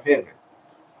kingdom of heaven.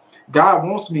 God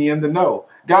wants me in the know.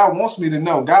 God wants me to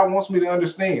know. God wants me to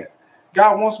understand.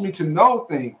 God wants me to know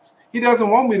things. He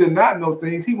doesn't want me to not know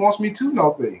things. He wants me to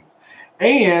know things.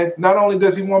 And not only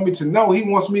does he want me to know, he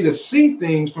wants me to see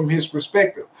things from his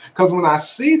perspective. Because when I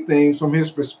see things from his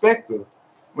perspective,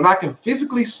 when I can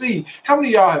physically see, how many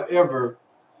of y'all have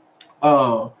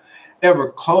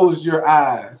ever closed your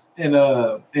eyes and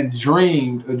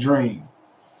dreamed a dream,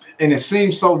 and it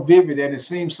seems so vivid and it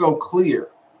seems so clear?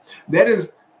 That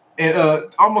is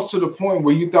almost to the point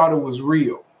where you thought it was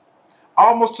real.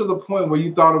 Almost to the point where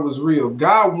you thought it was real.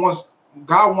 God wants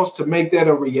to make that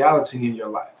a reality in your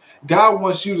life. God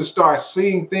wants you to start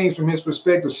seeing things from his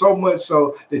perspective, so much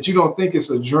so that you don't think it's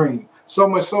a dream, so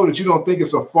much so that you don't think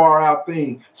it's a far out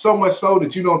thing, so much so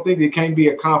that you don't think it can't be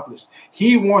accomplished.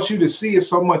 He wants you to see it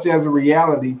so much as a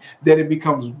reality that it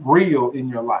becomes real in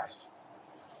your life.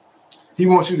 He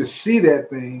wants you to see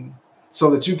that thing so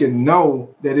that you can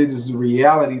know that it is the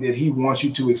reality that he wants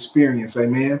you to experience.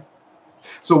 Amen.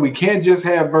 So we can't just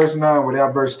have verse 9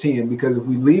 without verse 10, because if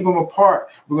we leave them apart,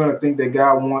 we're going to think that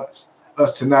God wants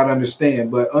us to not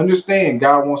understand. But understand,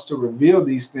 God wants to reveal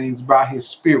these things by his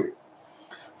spirit.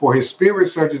 For his spirit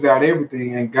searches out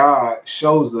everything, and God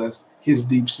shows us his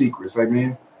deep secrets.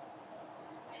 Amen.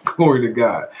 Glory to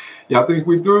God. Y'all think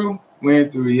we're through? We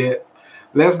ain't through yet.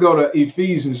 Let's go to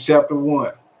Ephesians chapter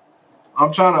 1.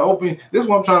 I'm trying to open, this is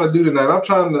what I'm trying to do tonight. I'm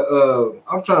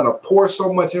trying to pour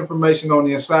so much information on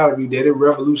the inside of you that it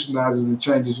revolutionizes and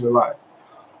changes your life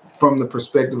from the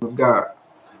perspective of God.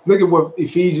 Look at what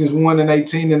Ephesians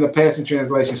 1:18 in the Passion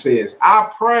Translation says.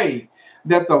 I pray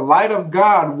that the light of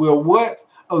God will what?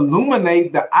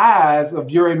 Illuminate the eyes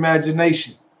of your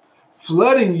imagination,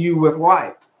 flooding you with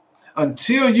light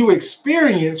until you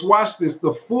experience, watch this,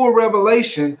 the full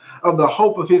revelation of the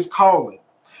hope of his calling.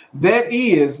 That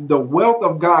is the wealth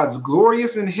of God's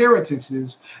glorious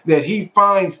inheritances that he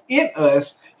finds in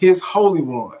us, his holy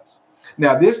ones.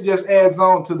 Now, this just adds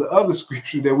on to the other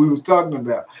scripture that we was talking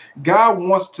about. God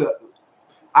wants to,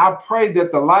 I pray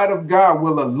that the light of God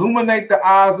will illuminate the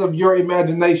eyes of your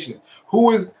imagination.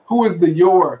 Who is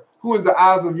the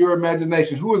eyes of your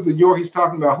imagination? Who is the your he's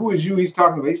talking about? Who is you he's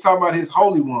talking about? He's talking about his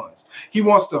holy ones. He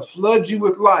wants to flood you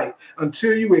with light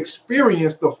until you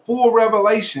experience the full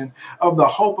revelation of the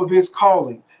hope of his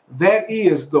calling. That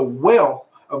is the wealth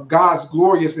of God's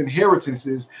glorious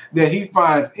inheritances that he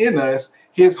finds in us,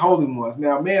 his holy ones.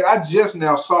 Now, man, I just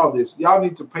now saw this. Y'all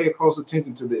need to pay close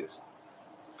attention to this.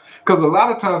 Because a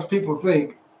lot of times people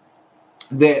think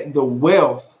that the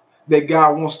wealth that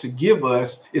God wants to give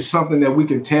us is something that we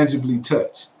can tangibly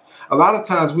touch. A lot of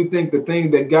times we think the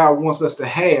thing that God wants us to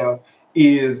have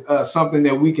is something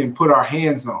that we can put our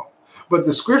hands on. But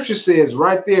the scripture says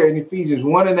right there in Ephesians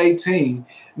 1:18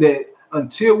 that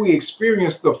until we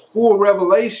experience the full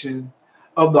revelation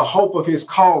of the hope of his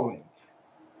calling,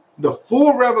 the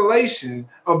full revelation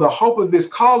of the hope of his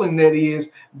calling, that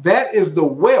is the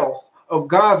wealth of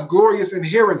God's glorious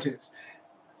inheritance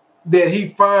that he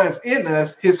finds in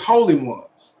us, his holy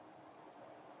ones.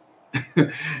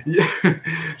 Yeah.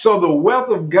 So the wealth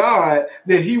of God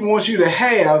that he wants you to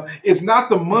have is not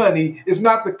the money, it's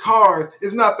not the cars,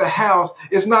 it's not the house,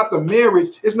 it's not the marriage,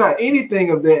 it's not anything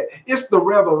of that. It's the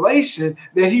revelation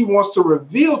that he wants to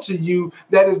reveal to you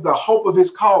that is the hope of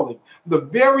his calling. The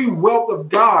very wealth of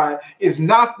God is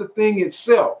not the thing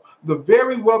itself. The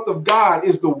very wealth of God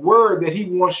is the word that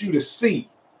he wants you to see.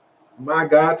 My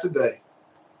God today.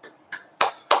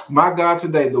 My God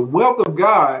today. The wealth of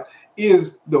God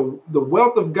is the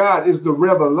wealth of God is the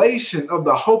revelation of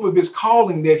the hope of his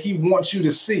calling that he wants you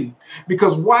to see.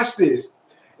 Because watch this.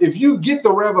 If you get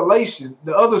the revelation,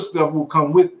 the other stuff will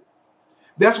come with it.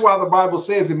 That's why the Bible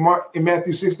says in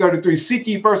Matthew 6:33, seek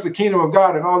ye first the kingdom of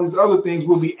God, and all these other things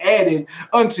will be added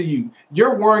unto you.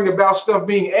 You're worrying about stuff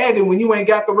being added when you ain't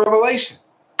got the revelation.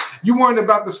 You're worrying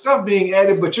about the stuff being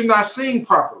added, but you're not seeing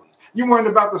properly. You're worrying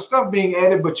about the stuff being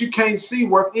added, but you can't see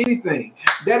worth anything.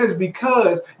 That is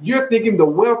because you're thinking the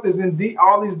wealth is in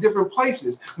all these different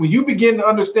places. When you begin to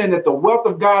understand that the wealth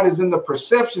of God is in the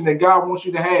perception that God wants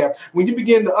you to have, when you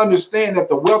begin to understand that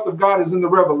the wealth of God is in the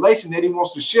revelation that he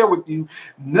wants to share with you,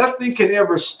 nothing can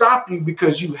ever stop you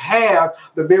because you have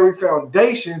the very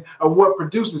foundation of what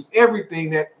produces everything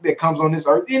that comes on this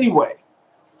earth anyway.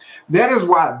 That is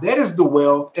why that is the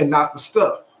wealth and not the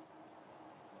stuff.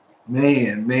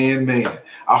 Man.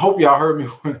 I hope y'all heard me.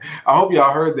 I hope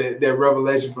y'all heard that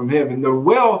revelation from heaven. The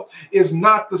wealth is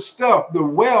not the stuff. The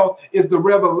wealth is the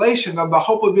revelation of the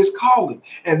hope of his calling.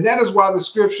 And that is why the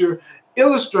scripture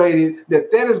illustrated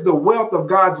that is the wealth of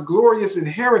God's glorious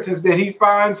inheritance that he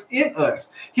finds in us,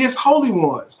 his holy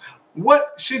ones.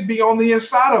 What should be on the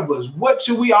inside of us? What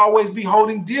should we always be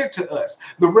holding dear to us?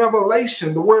 The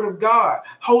revelation, the word of God,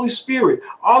 Holy Spirit,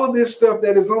 all of this stuff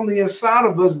that is on the inside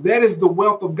of us, that is the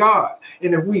wealth of God.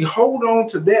 And if we hold on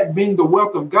to that being the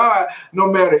wealth of God,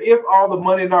 no matter if all the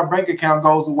money in our bank account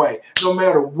goes away, no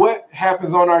matter what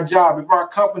happens on our job, if our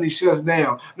company shuts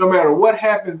down, no matter what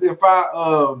happens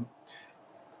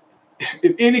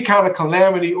if any kind of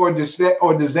calamity or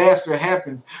disaster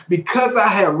happens, because I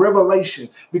have revelation,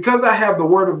 because I have the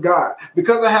word of God,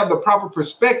 because I have the proper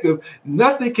perspective,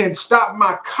 nothing can stop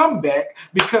my comeback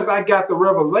because I got the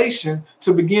revelation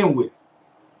to begin with.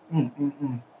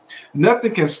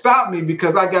 Nothing can stop me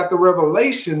because I got the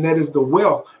revelation that is the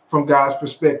wealth from God's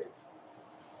perspective.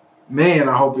 Man,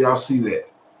 I hope y'all see that.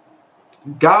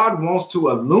 God wants to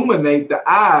illuminate the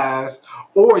eyes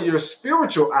or your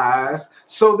spiritual eyes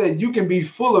so that you can be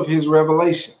full of his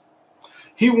revelation.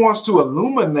 He wants to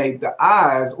illuminate the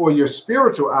eyes or your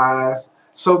spiritual eyes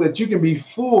so that you can be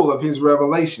full of his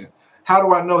revelation. How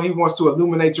do I know he wants to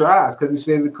illuminate your eyes? Because he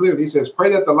says it clearly. He says, pray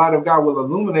that the light of God will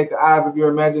illuminate the eyes of your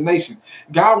imagination.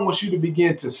 God wants you to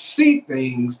begin to see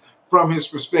things from his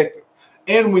perspective.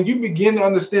 And when you begin to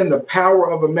understand the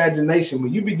power of imagination,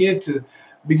 when you begin to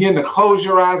close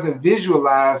your eyes and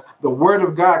visualize the word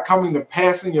of God coming to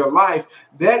pass in your life,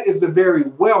 that is the very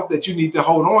wealth that you need to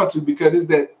hold on to, because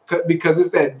it's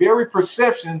that very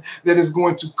perception that is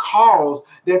going to cause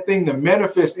that thing to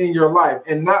manifest in your life.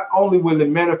 And not only will it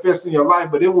manifest in your life,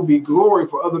 but it will be glory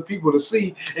for other people to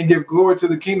see and give glory to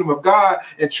the kingdom of God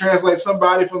and translate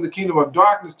somebody from the kingdom of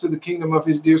darkness to the kingdom of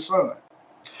his dear son.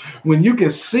 When you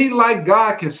can see like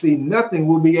God can see, nothing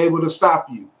will be able to stop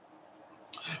you.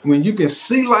 When you can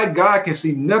see like God can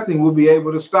see, nothing will be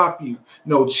able to stop you.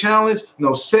 No challenge,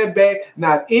 no setback,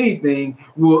 not anything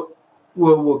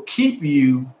will keep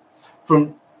you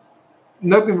from,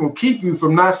 nothing will keep you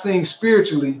from not seeing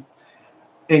spiritually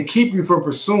and keep you from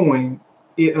pursuing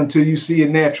it until you see it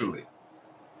naturally.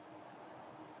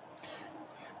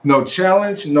 No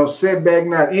challenge, no setback,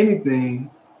 not anything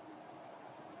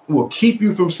will keep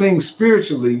you from seeing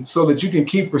spiritually so that you can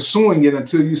keep pursuing it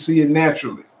until you see it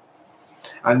naturally.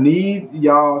 I need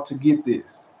y'all to get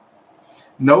this.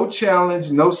 No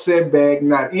challenge, no setback,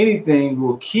 not anything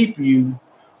will keep you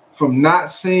from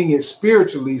not seeing it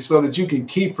spiritually so that you can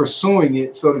keep pursuing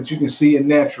it so that you can see it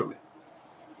naturally.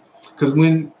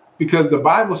 Because the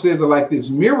Bible says it like this,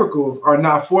 miracles are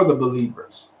not for the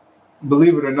believers,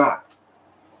 believe it or not.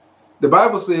 The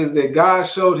Bible says that God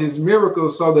showed his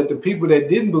miracles so that the people that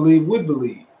didn't believe would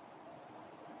believe.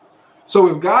 So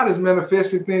if God is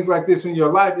manifesting things like this in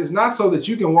your life, it's not so that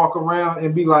you can walk around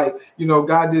and be like,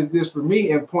 God did this for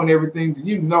me and point everything to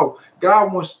you. No,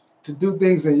 God wants to do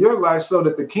things in your life so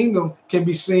that the kingdom can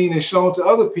be seen and shown to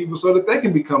other people so that they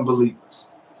can become believers.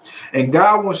 And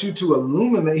God wants you to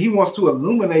illuminate. He wants to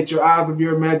illuminate your eyes of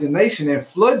your imagination and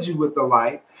flood you with the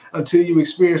light until you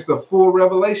experience the full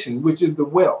revelation, which is the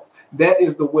wealth. That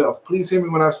is the wealth. Please hear me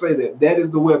when I say that. That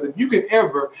is the wealth. If you can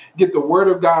ever get the word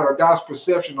of God or God's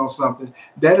perception on something,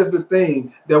 that is the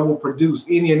thing that will produce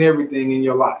any and everything in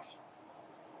your life.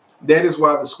 That is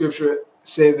why the scripture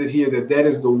says it here, that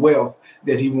is the wealth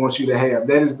that he wants you to have.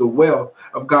 That is the wealth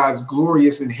of God's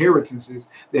glorious inheritances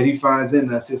that he finds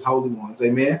in us, his holy ones.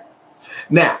 Amen.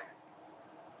 Now,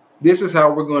 this is how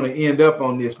we're going to end up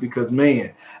on this because,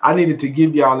 man, I needed to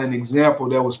give y'all an example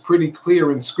that was pretty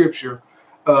clear in scripture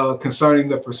concerning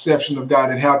the perception of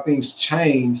God and how things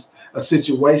changed a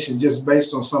situation just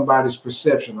based on somebody's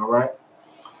perception. All right.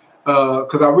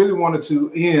 Because I really wanted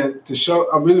to end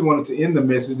the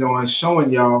message on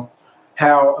showing y'all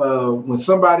how when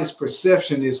somebody's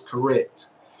perception is correct,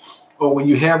 or when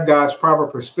you have God's proper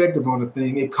perspective on a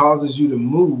thing, it causes you to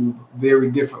move very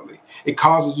differently. It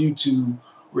causes you to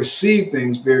receive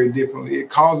things very differently. It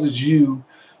causes you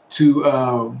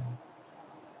to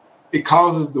it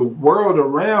causes the world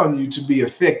around you to be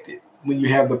affected when you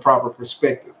have the proper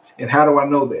perspective. And how do I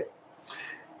know that?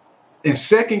 In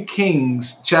 2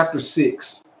 Kings chapter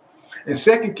 6, we're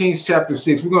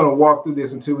going to walk through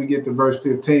this until we get to verse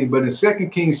 15. But in 2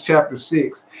 Kings chapter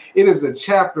 6, it is a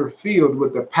chapter filled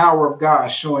with the power of God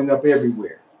showing up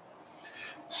everywhere.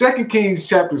 2 Kings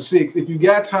chapter 6, if you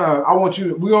got time,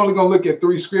 we're only going to look at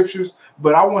 3 scriptures,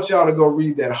 but I want y'all to go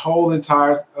read that whole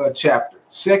entire chapter.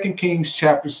 2 Kings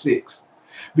chapter 6,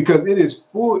 because it is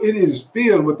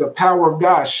filled with the power of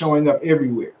God showing up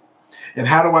everywhere. And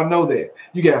how do I know that?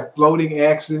 You got floating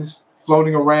axes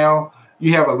floating around.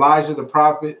 You have Elijah the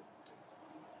prophet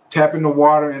tapping the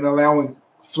water and allowing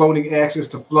floating axes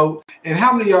to float. And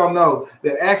how many of y'all know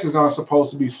that axes aren't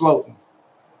supposed to be floating?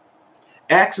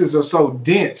 Axes are so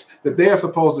dense that they are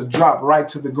supposed to drop right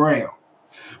to the ground.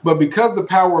 But because the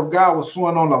power of God was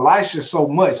flowing on Elisha so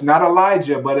much, not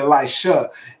Elijah, but Elisha,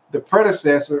 the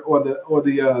predecessor or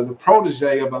the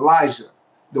protege of Elijah,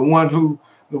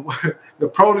 the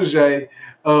protege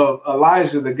of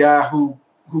Elijah, the guy who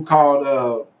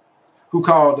called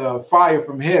fire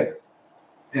from heaven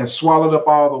and swallowed up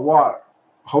all the water.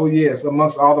 Oh yes,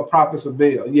 amongst all the prophets of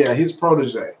Baal. Yeah, his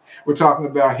protege. We're talking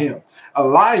about him.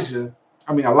 Elisha,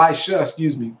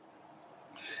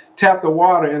 tapped the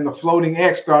water and the floating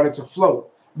axe started to float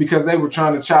because they were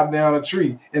trying to chop down a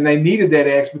tree and they needed that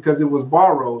axe because it was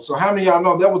borrowed. So how many of y'all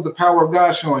know that was the power of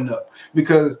God showing up?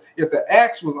 Because if the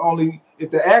axe was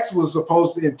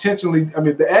supposed to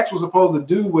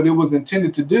do what it was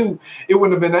intended to do, it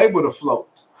wouldn't have been able to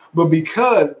float. But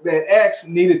because that axe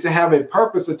needed to have a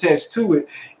purpose attached to it,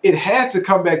 it had to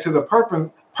come back to the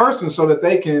person so that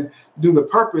they can do the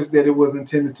purpose that it was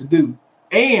intended to do.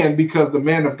 And because the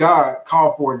man of God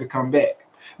called for it to come back.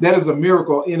 That is a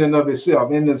miracle in and of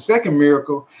itself. And the second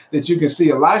miracle that you can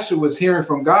see, Elisha was hearing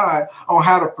from God on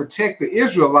how to protect the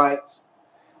Israelites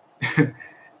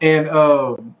and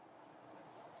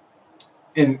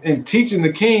teaching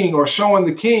the king or showing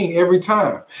the king every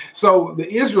time. So the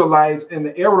Israelites and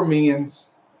the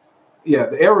Arameans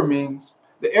and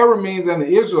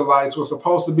the Israelites were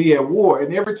supposed to be at war.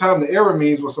 And every time the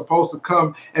Arameans were supposed to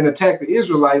come and attack the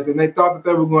Israelites and they thought that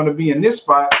they were going to be in this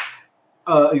spot,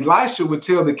 Elisha would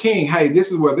tell the king, hey,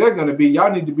 this is where they're going to be.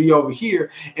 Y'all need to be over here.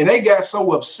 And they got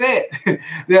so upset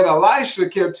that Elisha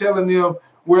kept telling them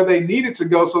where they needed to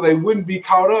go so they wouldn't be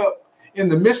caught up in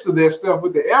the midst of that stuff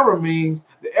with the Arameans.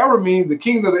 The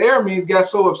king of the Arameans got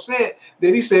so upset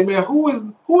that he said, man, who's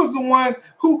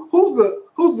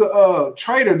the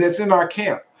traitor that's in our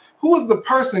camp? Who is the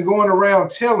person going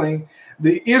around telling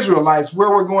the Israelites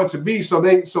where we're going to be so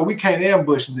we can't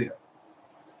ambush them?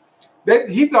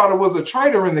 He thought it was a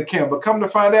traitor in the camp, but come to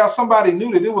find out, somebody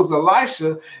knew that it was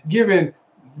Elisha giving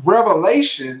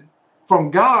revelation from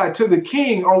God to the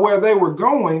king on where they were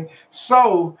going.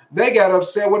 So they got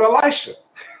upset with Elisha.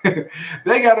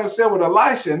 They got upset with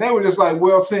Elisha, and they were just like,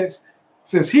 well, since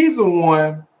he's the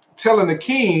one telling the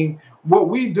king what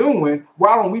we doing,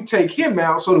 why don't we take him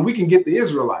out so that we can get the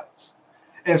Israelites?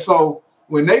 And so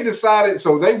when they decided,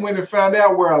 so they went and found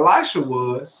out where Elisha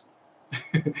was.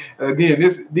 Again,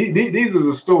 these are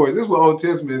the stories. This is what Old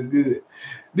Testament is good.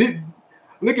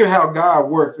 Look at how God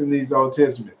works in these Old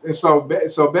Testaments. And so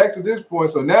back to this point.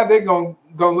 So now they're going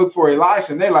to look for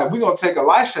Elisha, and they're like, we're going to take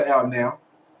Elisha out now.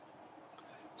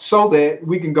 so that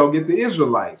we can go get the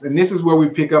Israelites. And this is where we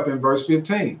pick up in verse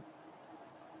 15.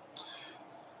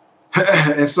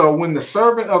 And so when the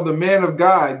servant of the man of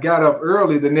God got up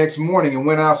early the next morning and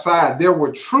went outside, there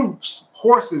were troops,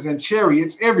 horses, and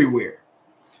chariots everywhere.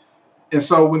 And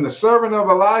so when the servant of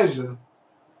Elijah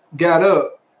got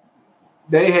up,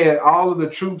 they had all of the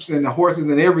troops and the horses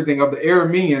and everything of the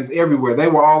Arameans everywhere. They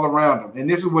were all around them. And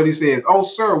this is what he says, "Oh,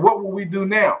 sir, what will we do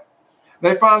now?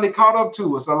 They finally caught up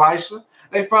to us, Elisha.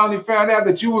 They finally found out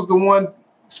that you was the one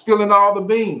spilling all the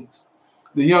beans."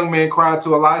 The young man cried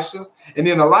to Elisha. And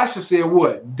then Elisha said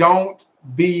what? "Don't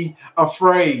be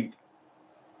afraid."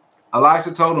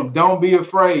 Elisha told him, "Don't be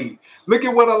afraid." Look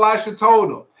at what Elisha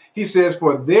told him. He says,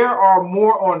 "For there are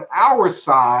more on our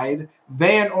side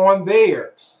than on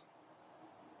theirs."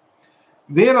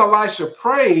 Then Elisha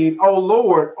prayed, "O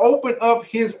Lord, open up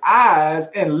his eyes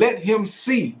and let him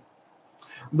see."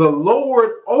 The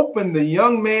Lord opened the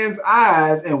young man's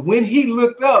eyes, and when he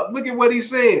looked up, look at what he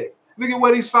said. Look at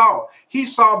what he saw. He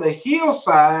saw the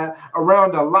hillside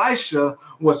around Elisha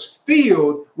was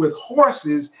filled with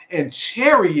horses and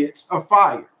chariots of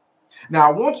fire. Now,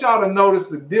 I want y'all to notice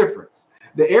the difference.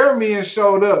 The Arameans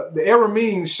showed up. The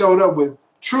Arameans showed up with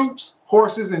troops,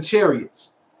 horses, and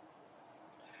chariots.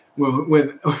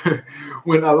 When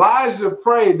Elijah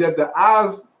prayed that the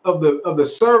eyes of the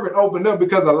servant opened up,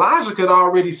 because Elijah could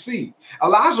already see.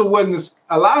 Elijah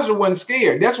wasn't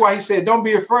scared. That's why he said, "Don't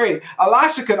be afraid."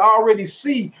 Elisha could already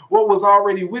see what was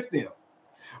already with them,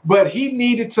 but he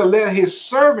needed to let his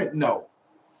servant know.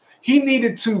 He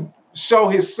needed to show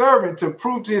his servant, to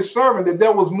prove to his servant that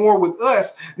there was more with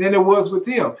us than there was with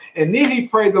him. And then he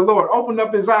prayed the Lord, open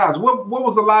up his eyes. What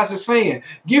was Elijah saying?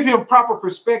 Give him proper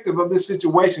perspective of this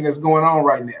situation that's going on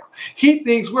right now. He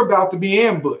thinks we're about to be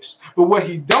ambushed, but what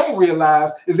he don't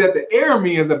realize is that the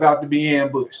Arameans is about to be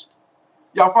ambushed.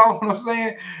 Y'all follow what I'm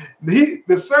saying?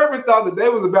 The servant thought that they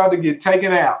was about to get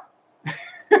taken out.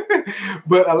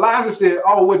 But Elijah said,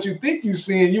 "Oh, what you think you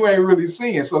seeing, you ain't really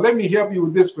seeing. So let me help you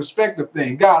with this perspective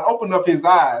thing." God opened up his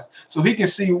eyes so he can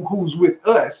see who's with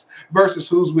us versus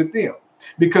who's with them,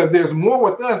 because there's more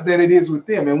with us than it is with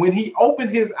them. And when he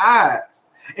opened his eyes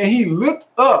and he looked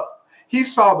up, he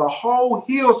saw the whole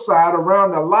hillside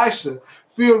around Elisha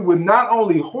filled with not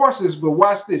only horses, but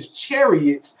watch this,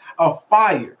 chariots of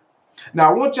fire. Now,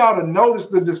 I want y'all to notice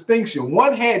the distinction.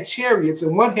 One had chariots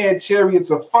and one had chariots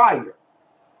of fire.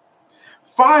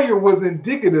 Fire was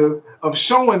indicative of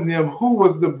showing them who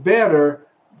was the better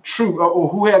troop, or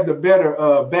who had the better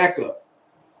backup,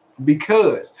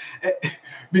 because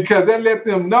that let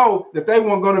them know that they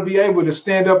weren't going to be able to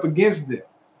stand up against them.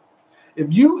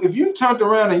 If you turned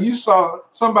around and you saw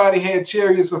somebody had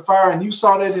chariots of fire and you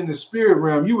saw that in the spirit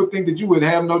realm, you would think that you would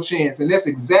have no chance. And that's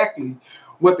exactly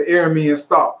what the Arameans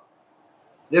thought.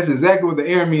 That's exactly what the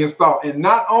Arameans thought. And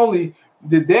not only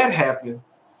did that happen,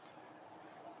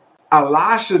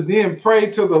 Elisha then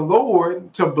prayed to the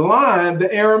Lord to blind the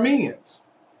Arameans.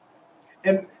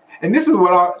 And this is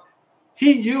what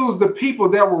he used the people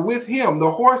that were with him, the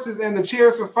horses and the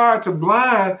chariots of fire, to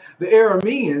blind the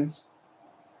Arameans.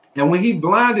 And when he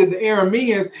blinded the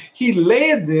Arameans, he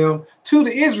led them to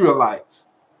the Israelites.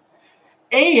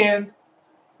 And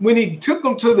when he took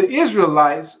them to the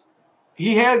Israelites,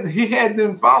 he had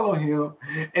them follow him.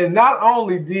 And not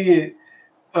only did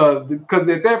because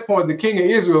at that point, the king of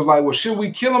Israel was like, "Well, should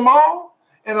we kill them all?"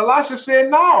 And Elisha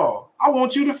said, "No, I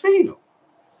want you to feed them.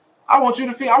 I want you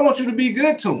to be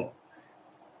good to them."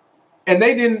 And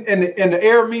they didn't, and the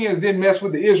Arameans didn't mess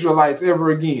with the Israelites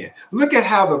ever again. Look at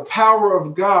how the power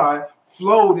of God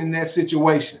flowed in that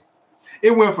situation.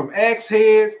 It went from axe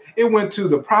heads, it went to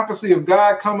the prophecy of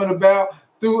God coming about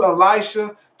through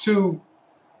Elisha, to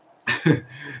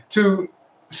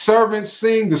servants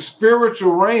seeing the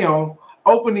spiritual realm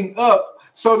opening up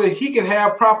so that he can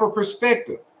have proper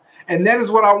perspective. And that is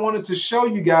what I wanted to show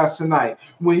you guys tonight.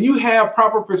 When you have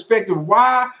proper perspective,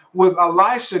 why was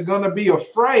Elisha going to be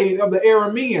afraid of the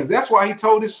Arameans? That's why he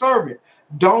told his servant,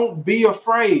 "Don't be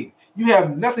afraid. You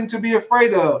have nothing to be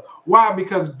afraid of." Why?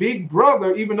 Because Big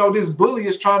Brother, even though this bully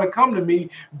is trying to come to me,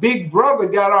 Big Brother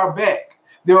got our back.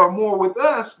 There are more with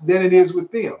us than it is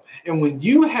with them. And when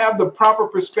you have the proper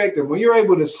perspective, when you're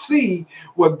able to see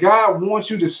what God wants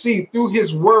you to see through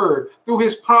his word, through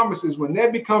his promises, when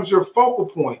that becomes your focal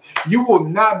point, you will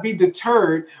not be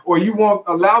deterred, or you won't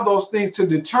allow those things to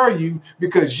deter you,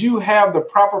 because you have the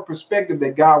proper perspective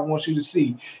that God wants you to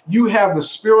see. You have the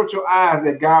spiritual eyes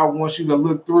that God wants you to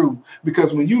look through,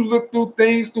 because when you look through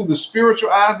things through the spiritual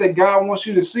eyes that God wants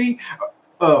you to see,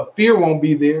 fear won't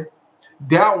be there.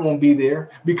 Doubt won't be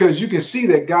there, because you can see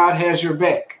that God has your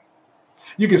back.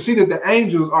 You can see that the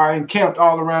angels are encamped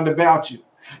all around about you.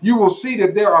 You will see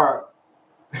that there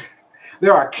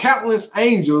are countless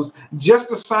angels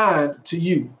just assigned to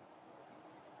you.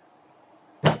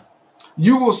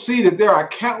 You will see that there are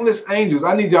countless angels.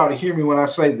 I need y'all to hear me when I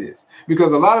say this,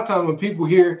 because a lot of times when people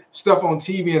hear stuff on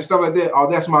TV and stuff like that,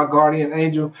 oh, that's my guardian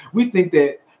angel, we think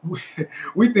that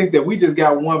we just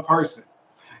got one person.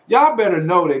 Y'all better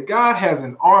know that God has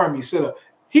an army set up.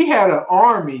 He had an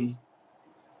army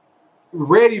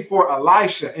ready for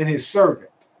Elisha and his servant.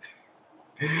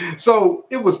 So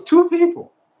it was two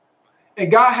people, and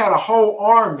God had a whole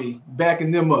army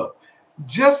backing them up.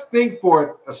 Just think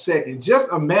for a second.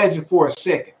 Just imagine for a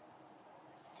second.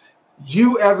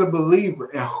 You as a believer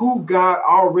and who God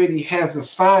already has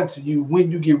assigned to you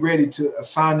when you get ready to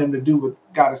assign them to do what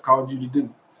God has called you to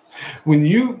do. When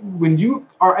you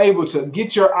are able to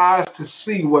get your eyes to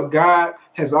see what God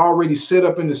has already set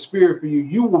up in the spirit for you,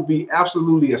 you will be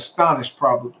absolutely astonished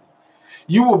probably.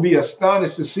 You will be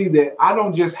astonished to see that I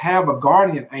don't just have a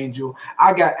guardian angel.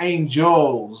 I got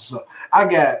angels. I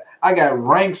got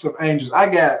ranks of angels. I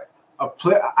got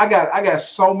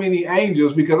so many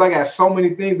angels because I got so many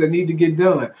things that need to get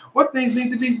done. What things need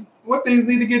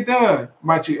to get done,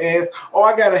 might you ask? Oh,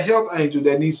 I got a health angel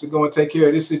that needs to go and take care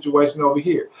of this situation over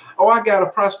here. Oh, I got a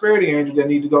prosperity angel that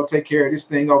needs to go take care of this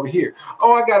thing over here.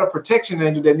 Oh, I got a protection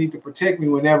angel that needs to protect me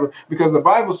whenever, because the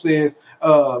Bible says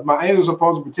my angels are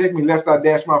supposed to protect me lest I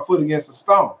dash my foot against a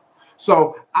stone.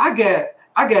 So I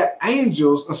got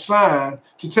angels assigned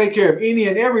to take care of any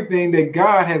and everything that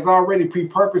God has already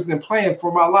pre-purposed and planned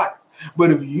for my life.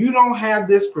 But if you don't have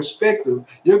this perspective,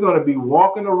 you're going to be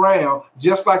walking around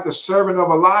just like the servant of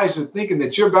Elijah, thinking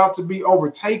that you're about to be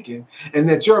overtaken and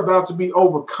that you're about to be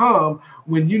overcome,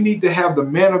 when you need to have the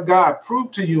man of God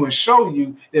prove to you and show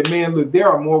you that, man, look, there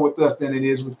are more with us than it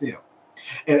is with them.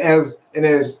 And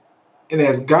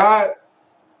as God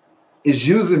is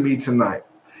using me tonight,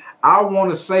 I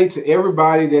want to say to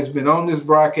everybody that's been on this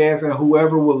broadcast and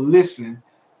whoever will listen,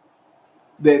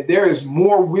 that there is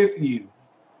more with you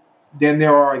than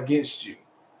there are against you.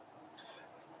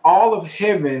 All of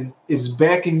heaven is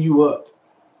backing you up.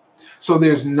 So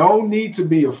there's no need to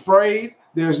be afraid.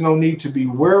 There's no need to be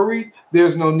worried.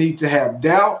 There's no need to have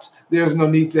doubt. There's no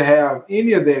need to have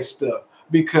any of that stuff,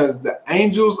 because the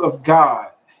angels of God,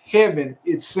 heaven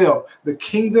itself, the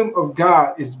kingdom of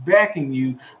God is backing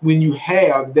you when you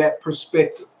have that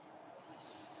perspective.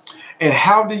 And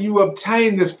how do you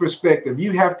obtain this perspective?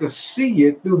 You have to see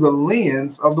it through the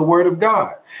lens of the word of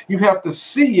God. You have to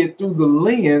see it through the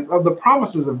lens of the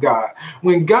promises of God.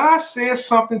 When God says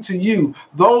something to you,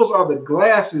 those are the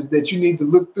glasses that you need to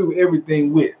look through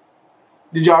everything with.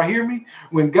 Did y'all hear me?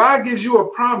 When God gives you a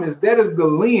promise, that is the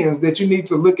lens that you need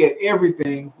to look at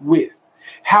everything with.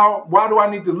 Why do I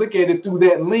need to look at it through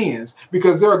that lens?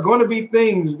 Because there are going to be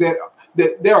things that are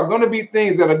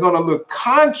going to look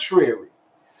contrary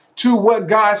to what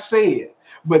God said.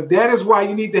 But that is why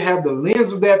you need to have the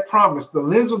lens of that promise, the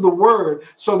lens of the word,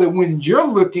 so that when you're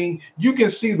looking, you can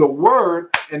see the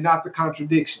word and not the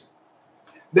contradiction.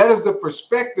 That is the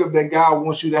perspective that God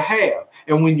wants you to have.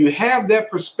 And when you have that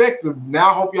perspective,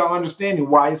 now I hope y'all understanding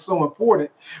why it's so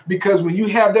important, because when you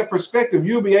have that perspective,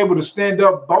 you'll be able to stand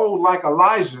up bold like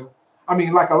Elisha,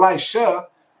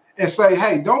 and say,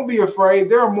 hey, don't be afraid.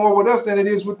 There are more with us than it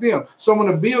is with them. So when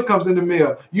a bill comes in the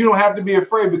mail, you don't have to be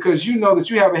afraid, because you know that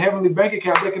you have a heavenly bank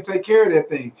account that can take care of that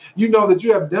thing. You know that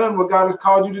you have done what God has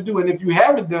called you to do. And if you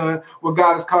haven't done what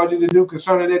God has called you to do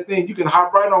concerning that thing, you can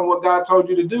hop right on what God told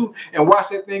you to do and watch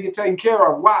that thing get taken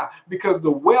care of. Why? Because the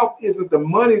wealth isn't the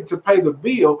money to pay the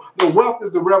bill. The wealth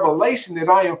is the revelation that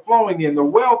I am flowing in. The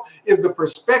wealth is the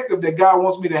perspective that God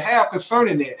wants me to have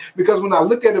concerning that. Because when I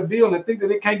look at a bill and think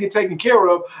that it can't get taken care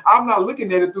of, I'm not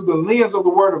looking at it through the lens of the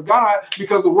word of God,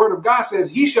 because the word of God says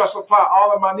he shall supply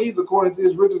all of my needs according to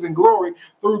his riches and glory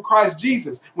through Christ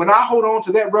Jesus. When I hold on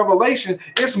to that revelation,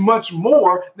 it's much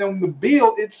more than the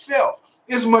bill itself.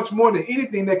 It's much more than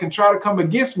anything that can try to come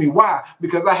against me. Why?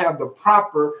 Because I have the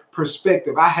proper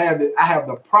perspective. I have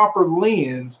the proper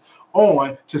lens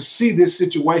on to see this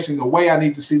situation the way I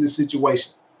need to see this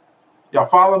situation. Y'all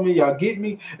follow me? Y'all get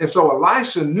me? And so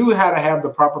Elisha knew how to have the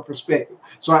proper perspective.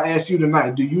 So I ask you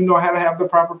tonight, do you know how to have the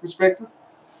proper perspective?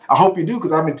 I hope you do,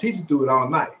 because I've been teaching through it all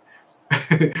night.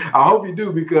 I hope you do,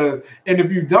 and if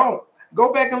you don't,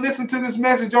 go back and listen to this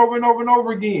message over and over and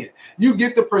over again. You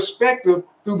get the perspective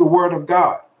through the word of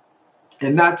God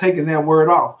and not taking that word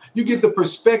off. You get the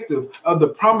perspective of the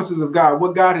promises of God,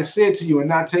 what God has said to you, and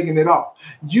not taking it off.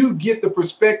 You get the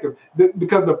perspective,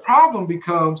 because the problem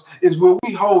becomes is, will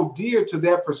we hold dear to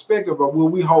that perspective, or will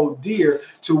we hold dear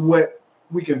to what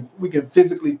we can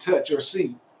physically touch or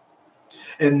see?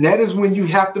 And that is when you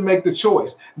have to make the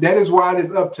choice. That is why it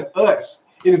is up to us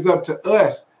It is up to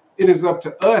us. It is up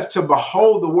to us to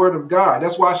behold the word of God.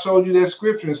 That's why I showed you that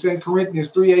scripture in 2 Corinthians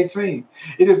 3:18.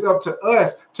 It is up to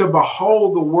us to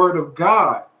behold the word of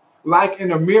God like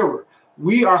in a mirror.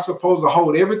 We are supposed to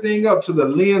hold everything up to the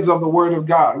lens of the word of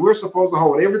God. We're supposed to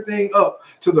hold everything up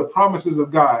to the promises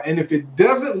of God. And if it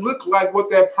doesn't look like what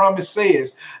that promise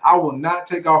says, I will not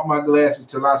take off my glasses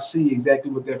till I see exactly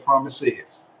what that promise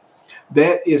says.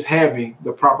 That is having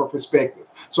the proper perspective.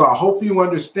 So I hope you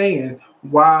understand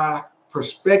why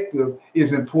perspective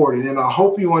is important. And I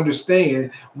hope you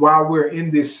understand why we're in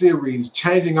this series,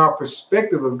 changing our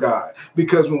perspective of God.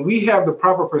 Because when we have the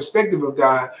proper perspective of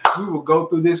God, we will go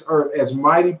through this earth as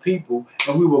mighty people,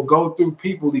 and we will go through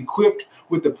people equipped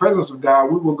with the presence of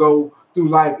God. We will go through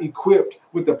life equipped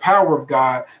with the power of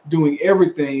God, doing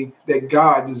everything that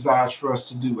God desires for us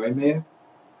to do. Amen.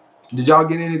 Did y'all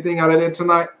get anything out of that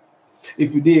tonight?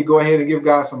 If you did, go ahead and give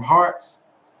God some hearts.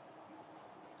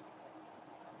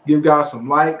 Give God some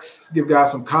likes. Give God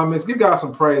some comments. Give God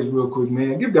some praise real quick,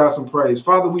 man. Give God some praise.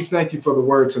 Father, we thank you for the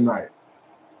word tonight.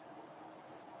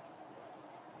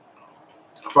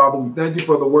 Father, we thank you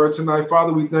for the word tonight.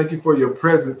 Father, we thank you for your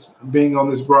presence being on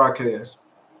this broadcast.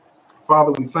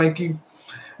 Father, we thank you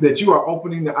that you are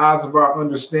opening the eyes of our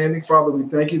understanding. Father, we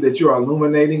thank you that you are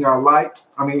illuminating our light.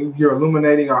 You're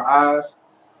illuminating our eyes.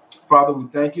 Father, we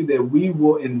thank you that we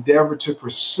will endeavor to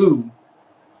pursue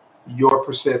your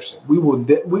perception. We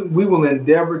will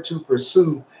endeavor to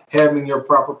pursue having your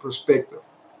proper perspective.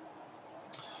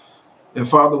 And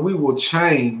Father, we will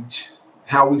change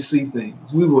how we see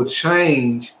things. We will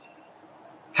change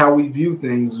how we view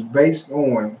things based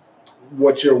on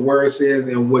what your word says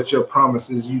and what your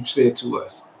promises you've said to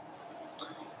us.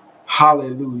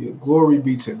 Hallelujah. Glory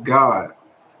be to God.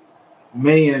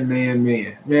 Man,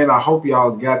 I hope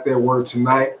y'all got that word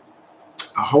tonight.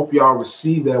 I hope y'all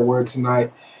received that word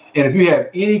tonight. And if you have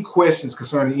any questions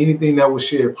concerning anything that was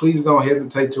shared, please don't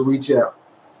hesitate to reach out.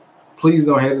 Please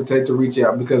don't hesitate to reach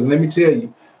out, because let me tell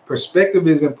you, perspective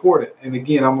is important. And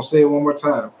again, I'm going to say it one more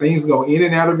time. Things go in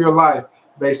and out of your life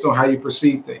based on how you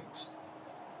perceive things.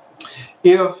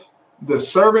 If the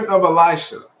servant of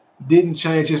Elisha didn't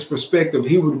change his perspective,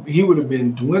 he would have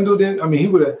been dwindled in. He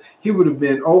would have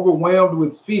been overwhelmed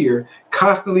with fear,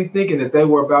 constantly thinking that they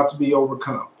were about to be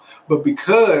overcome. But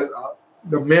because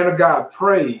the man of God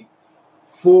prayed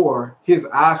for his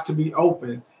eyes to be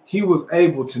open, he was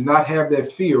able to not have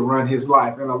that fear run his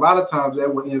life. And a lot of times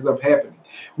that what ends up happening.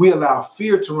 We allow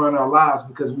fear to run our lives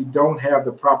because we don't have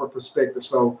the proper perspective.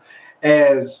 So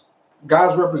as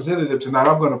God's representative tonight,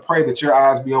 I'm going to pray that your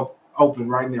eyes be open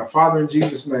right now. Father, in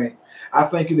Jesus' name, I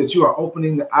thank you that you are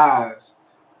opening the eyes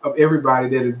of everybody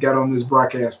that has got on this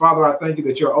broadcast. Father, I thank you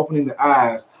that you're opening the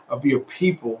eyes of your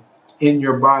people in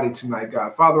your body tonight,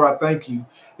 God. Father, I thank you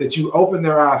that you open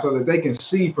their eyes so that they can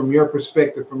see from your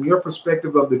perspective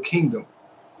of the kingdom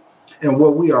and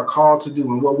what we are called to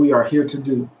do and what we are here to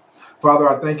do. Father,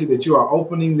 I thank you that you are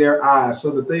opening their eyes so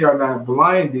that they are not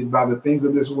blinded by the things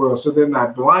of this world, so they're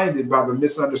not blinded by the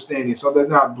misunderstanding, so they're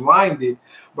not blinded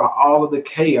by all of the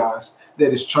chaos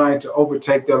that is trying to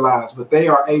overtake their lives, but they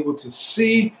are able to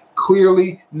see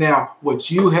clearly now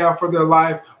what you have for their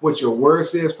life, what your word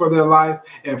says for their life.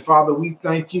 And Father, we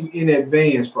thank you in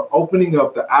advance for opening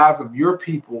up the eyes of your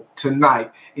people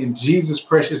tonight in Jesus'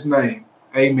 precious name.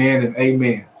 Amen and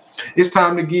amen. It's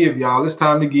time to give, y'all. It's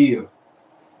time to give.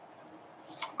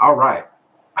 All right.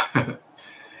 It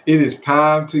is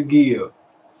time to give.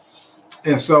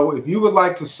 And so if you would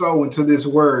like to sow into this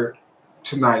word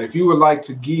tonight, if you would like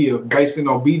to give based in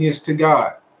obedience to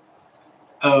God,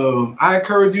 I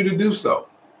encourage you to do so.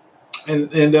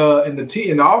 And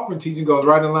the offering teaching goes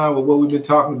right in line with what we've been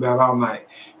talking about all night.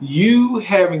 You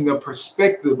having the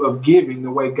perspective of giving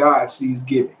the way God sees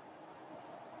giving.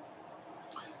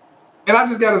 And I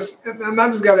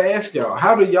just gotta ask y'all,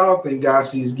 how do y'all think God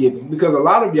sees giving? Because a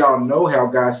lot of y'all know how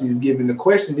God sees giving. The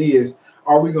question is,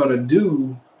 are we going to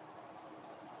do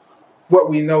what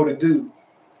we know to do?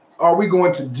 Are we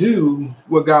going to do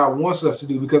what God wants us to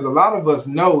do? Because a lot of us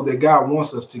know that God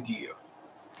wants us to give.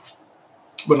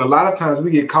 But a lot of times we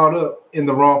get caught up in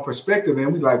the wrong perspective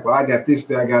and we like, well, I got this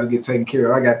that I got to get taken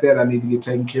care of. I got that I need to get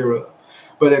taken care of.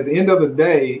 But at the end of the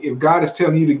day, if God is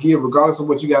telling you to give, regardless of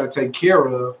what you got to take care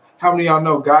of, how many of y'all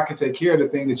know God can take care of the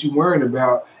thing that you're worrying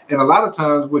about? And a lot of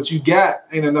times what you got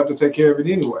ain't enough to take care of it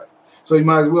anyway. So you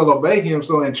might as well obey him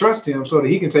and trust him so that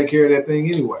he can take care of that thing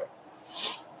anyway.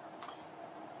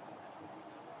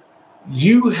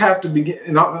 You have to begin,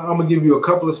 and I'm going to give you a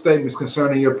couple of statements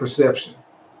concerning your perception.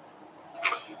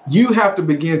 You have to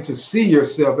begin to see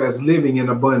yourself as living in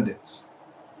abundance.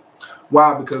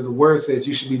 Why? Because the word says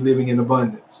you should be living in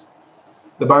abundance.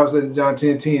 The Bible says in John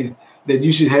 10:10, that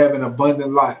you should have an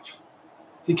abundant life.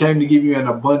 He came to give you an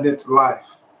abundant life.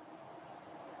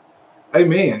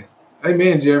 Amen.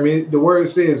 Amen, Jeremy. The word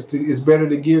says it's better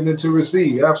to give than to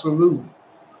receive. Absolutely.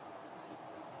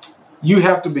 You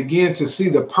have to begin to see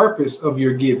the purpose of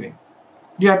your giving.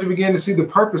 You have to begin to see the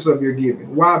purpose of your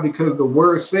giving. Why? Because the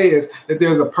word says that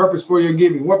there's a purpose for your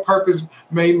giving. What purpose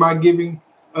may my giving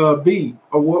be?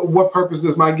 Or what purpose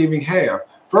does my giving have?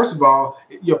 First of all,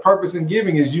 your purpose in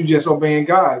giving is you just obeying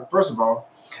God, first of all.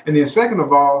 And then second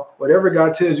of all, whatever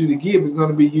God tells you to give is going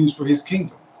to be used for his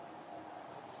kingdom.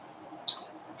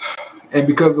 And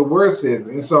because the word says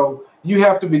it. And so you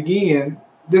have to begin,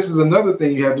 this is another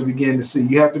thing you have to begin to see.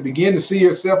 You have to begin to see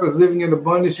yourself as living in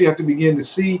abundance. You have to begin to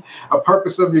see a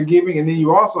purpose of your giving. And then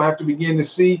you also have to begin to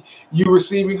see you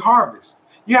receiving harvest.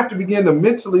 You have to begin to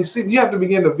mentally see, you have to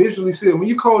begin to visually see it. When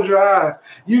you close your eyes,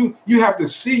 you have to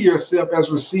see yourself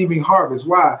as receiving harvest.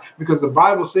 Why? Because the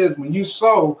Bible says when you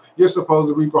sow, you're supposed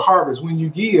to reap a harvest. When you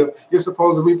give, you're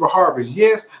supposed to reap a harvest.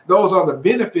 Yes, those are the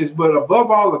benefits, but above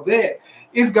all of that,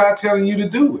 is God telling you to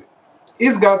do it?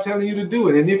 Is God telling you to do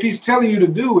it? And if he's telling you to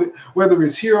do it, whether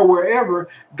it's here or wherever,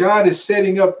 God is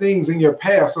setting up things in your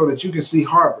path so that you can see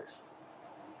harvest.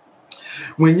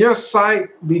 When your sight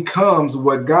becomes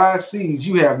what God sees,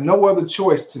 you have no other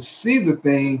choice to see the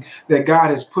thing that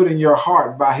God has put in your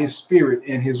heart by his spirit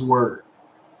and his word.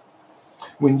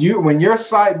 When your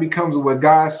sight becomes what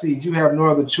God sees, you have no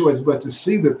other choice but to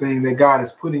see the thing that God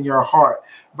has put in your heart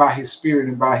by his spirit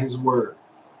and by his word.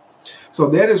 So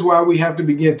that is why we have to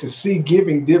begin to see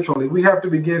giving differently. We have to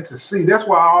begin to see. That's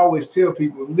why I always tell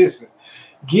people, listen,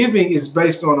 giving is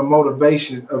based on a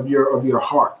motivation of your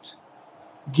heart.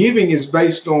 Giving is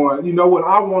based on, you know what,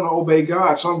 I want to obey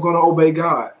God, so I'm going to obey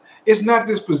God. It's not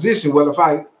this position, well, if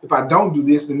I don't do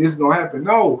this, then this is going to happen.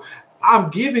 No, I'm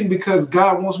giving because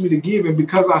God wants me to give, and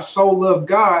because I so love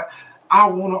God, I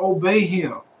want to obey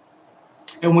him.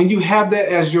 And when you have that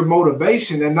as your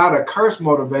motivation and not a curse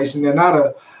motivation and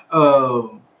not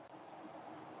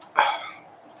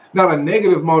a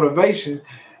negative motivation,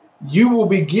 you will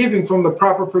be giving from the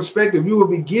proper perspective. You will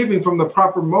be giving from the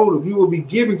proper motive. You will be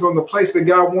giving from the place that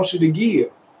God wants you to give.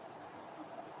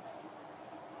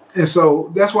 And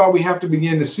so that's why we have to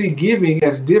begin to see giving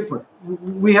as different.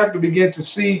 We have to begin to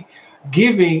see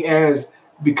giving as,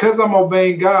 because I'm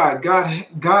obeying God,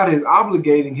 God is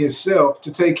obligating himself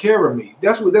to take care of me.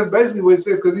 That's basically what it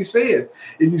says, because he says,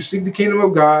 if you seek the kingdom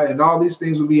of God, and all these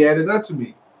things will be added unto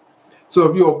me. So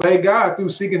if you obey God through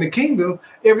seeking the kingdom,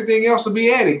 everything else will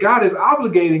be added. God is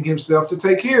obligating himself to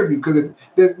take care of you, because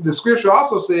the scripture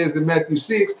also says in Matthew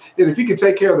 6 that if he can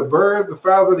take care of the birds, the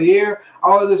fowls of the air,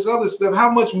 all of this other stuff, how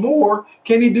much more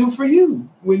can he do for you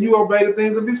when you obey the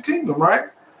things of his kingdom, right?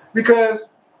 Because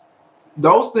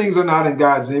those things are not in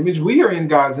God's image. We are in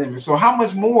God's image. So how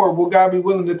much more will God be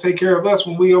willing to take care of us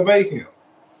when we obey him?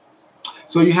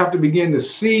 So you have to begin to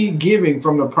see giving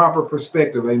from the proper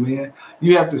perspective, amen.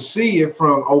 You have to see it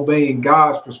from obeying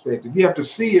God's perspective. You have to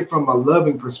see it from a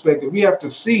loving perspective. You have to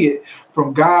see it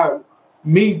from God.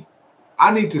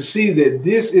 I need to see that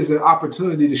this is an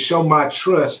opportunity to show my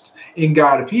trust in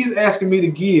God. If he's asking me to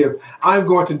give, I'm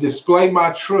going to display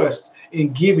my trust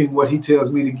in giving what he tells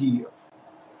me to give.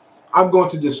 I'm going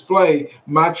to display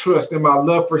my trust and my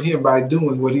love for him by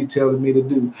doing what he's telling me to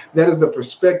do. That is the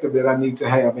perspective that I need to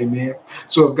have, amen.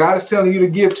 So if God is telling you to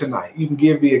give tonight, you can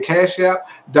give via Cash App,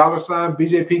 $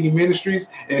 BJ Piggy Ministries.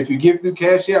 And if you give through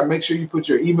Cash App, make sure you put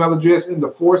your email address in the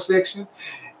for section.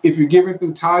 If you're giving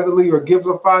through Tithely or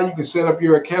Givelify, you can set up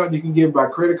your account. You can give by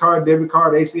credit card, debit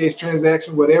card, ACH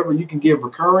transaction, whatever. You can give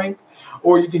recurring,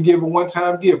 or you can give a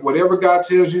one-time gift, whatever God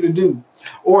tells you to do.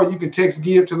 Or you can text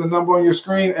give to the number on your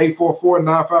screen,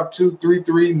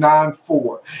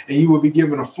 844-952-3394. And you will be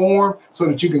given a form so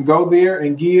that you can go there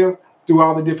and give through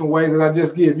all the different ways that I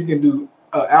just give. You can do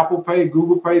Apple Pay,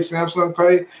 Google Pay, Samsung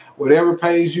Pay, whatever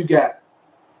pays you got.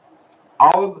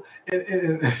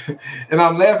 And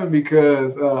I'm laughing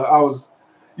because I was,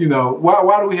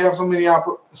 why do we have so many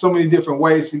different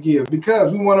ways to give?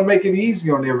 Because we want to make it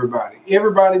easy on everybody.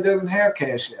 Everybody doesn't have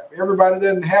Cash App. Everybody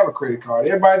doesn't have a credit card.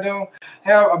 Everybody don't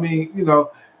have,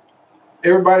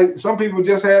 everybody, some people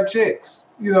just have checks,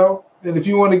 and if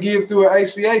you want to give through an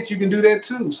ACH, you can do that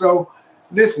too. So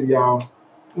listen, y'all,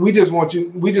 we just want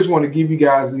to give you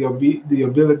guys the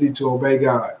ability to obey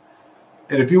God.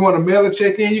 And if you want to mail a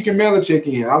check in, you can mail a check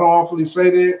in. I don't awfully say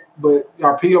that, but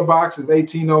our P.O. Box is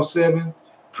 1807,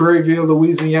 Prairieville,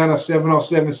 Louisiana,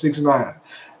 70769.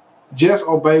 Just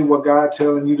obey what God's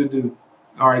telling you to do.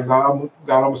 All right, God, I'm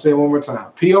going to say it one more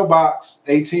time. P.O. Box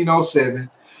 1807,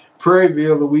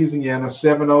 Prairieville, Louisiana,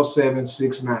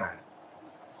 70769.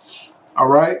 All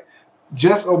right?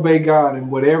 Just obey God in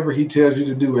whatever he tells you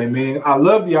to do. Amen. I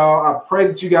love y'all. I pray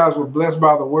that you guys were blessed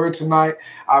by the word tonight.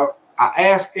 I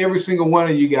ask every single one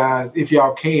of you guys, if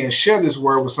y'all can, share this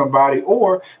word with somebody,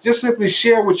 or just simply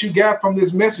share what you got from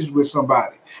this message with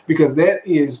somebody, because that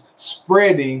is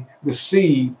spreading the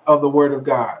seed of the word of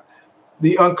God,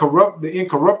 the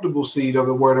incorruptible seed of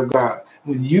the word of God.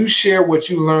 When you share what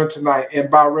you learned tonight, and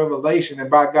by revelation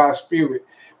and by God's Spirit,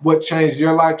 what changed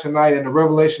your life tonight and the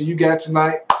revelation you got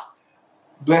tonight,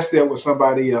 bless that with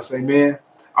somebody else. Amen.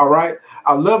 All right.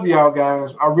 I love y'all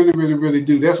guys. I really, really, really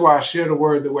do. That's why I share the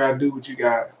word the way I do with you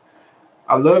guys.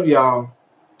 I love y'all.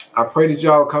 I pray that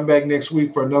y'all come back next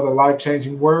week for another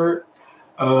life-changing word.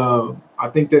 I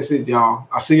think that's it, y'all.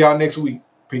 I'll see y'all next week.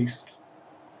 Peace.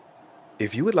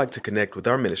 If you would like to connect with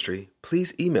our ministry,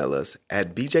 please email us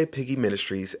at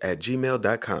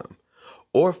bjpiggyministries@gmail.com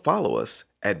or follow us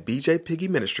at BJ Piggy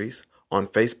Ministries on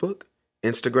Facebook,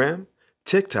 Instagram,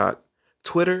 TikTok,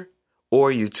 Twitter,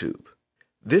 or YouTube.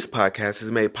 This podcast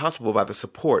is made possible by the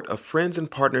support of friends and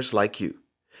partners like you.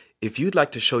 If you'd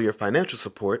like to show your financial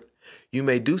support, you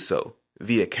may do so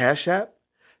via Cash App,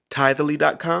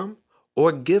 Tithely.com,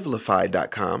 or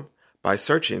Givelify.com by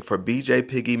searching for BJ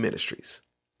Piggy Ministries.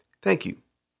 Thank you.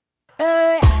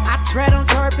 I tread on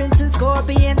serpents and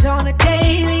scorpions on a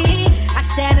daily. I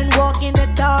stand and walk in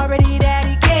authority that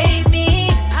he gave me.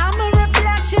 I'm a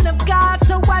reflection of God,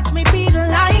 so watch me be the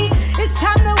light. It's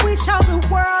time that we show the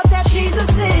world that Jesus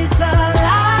is alive.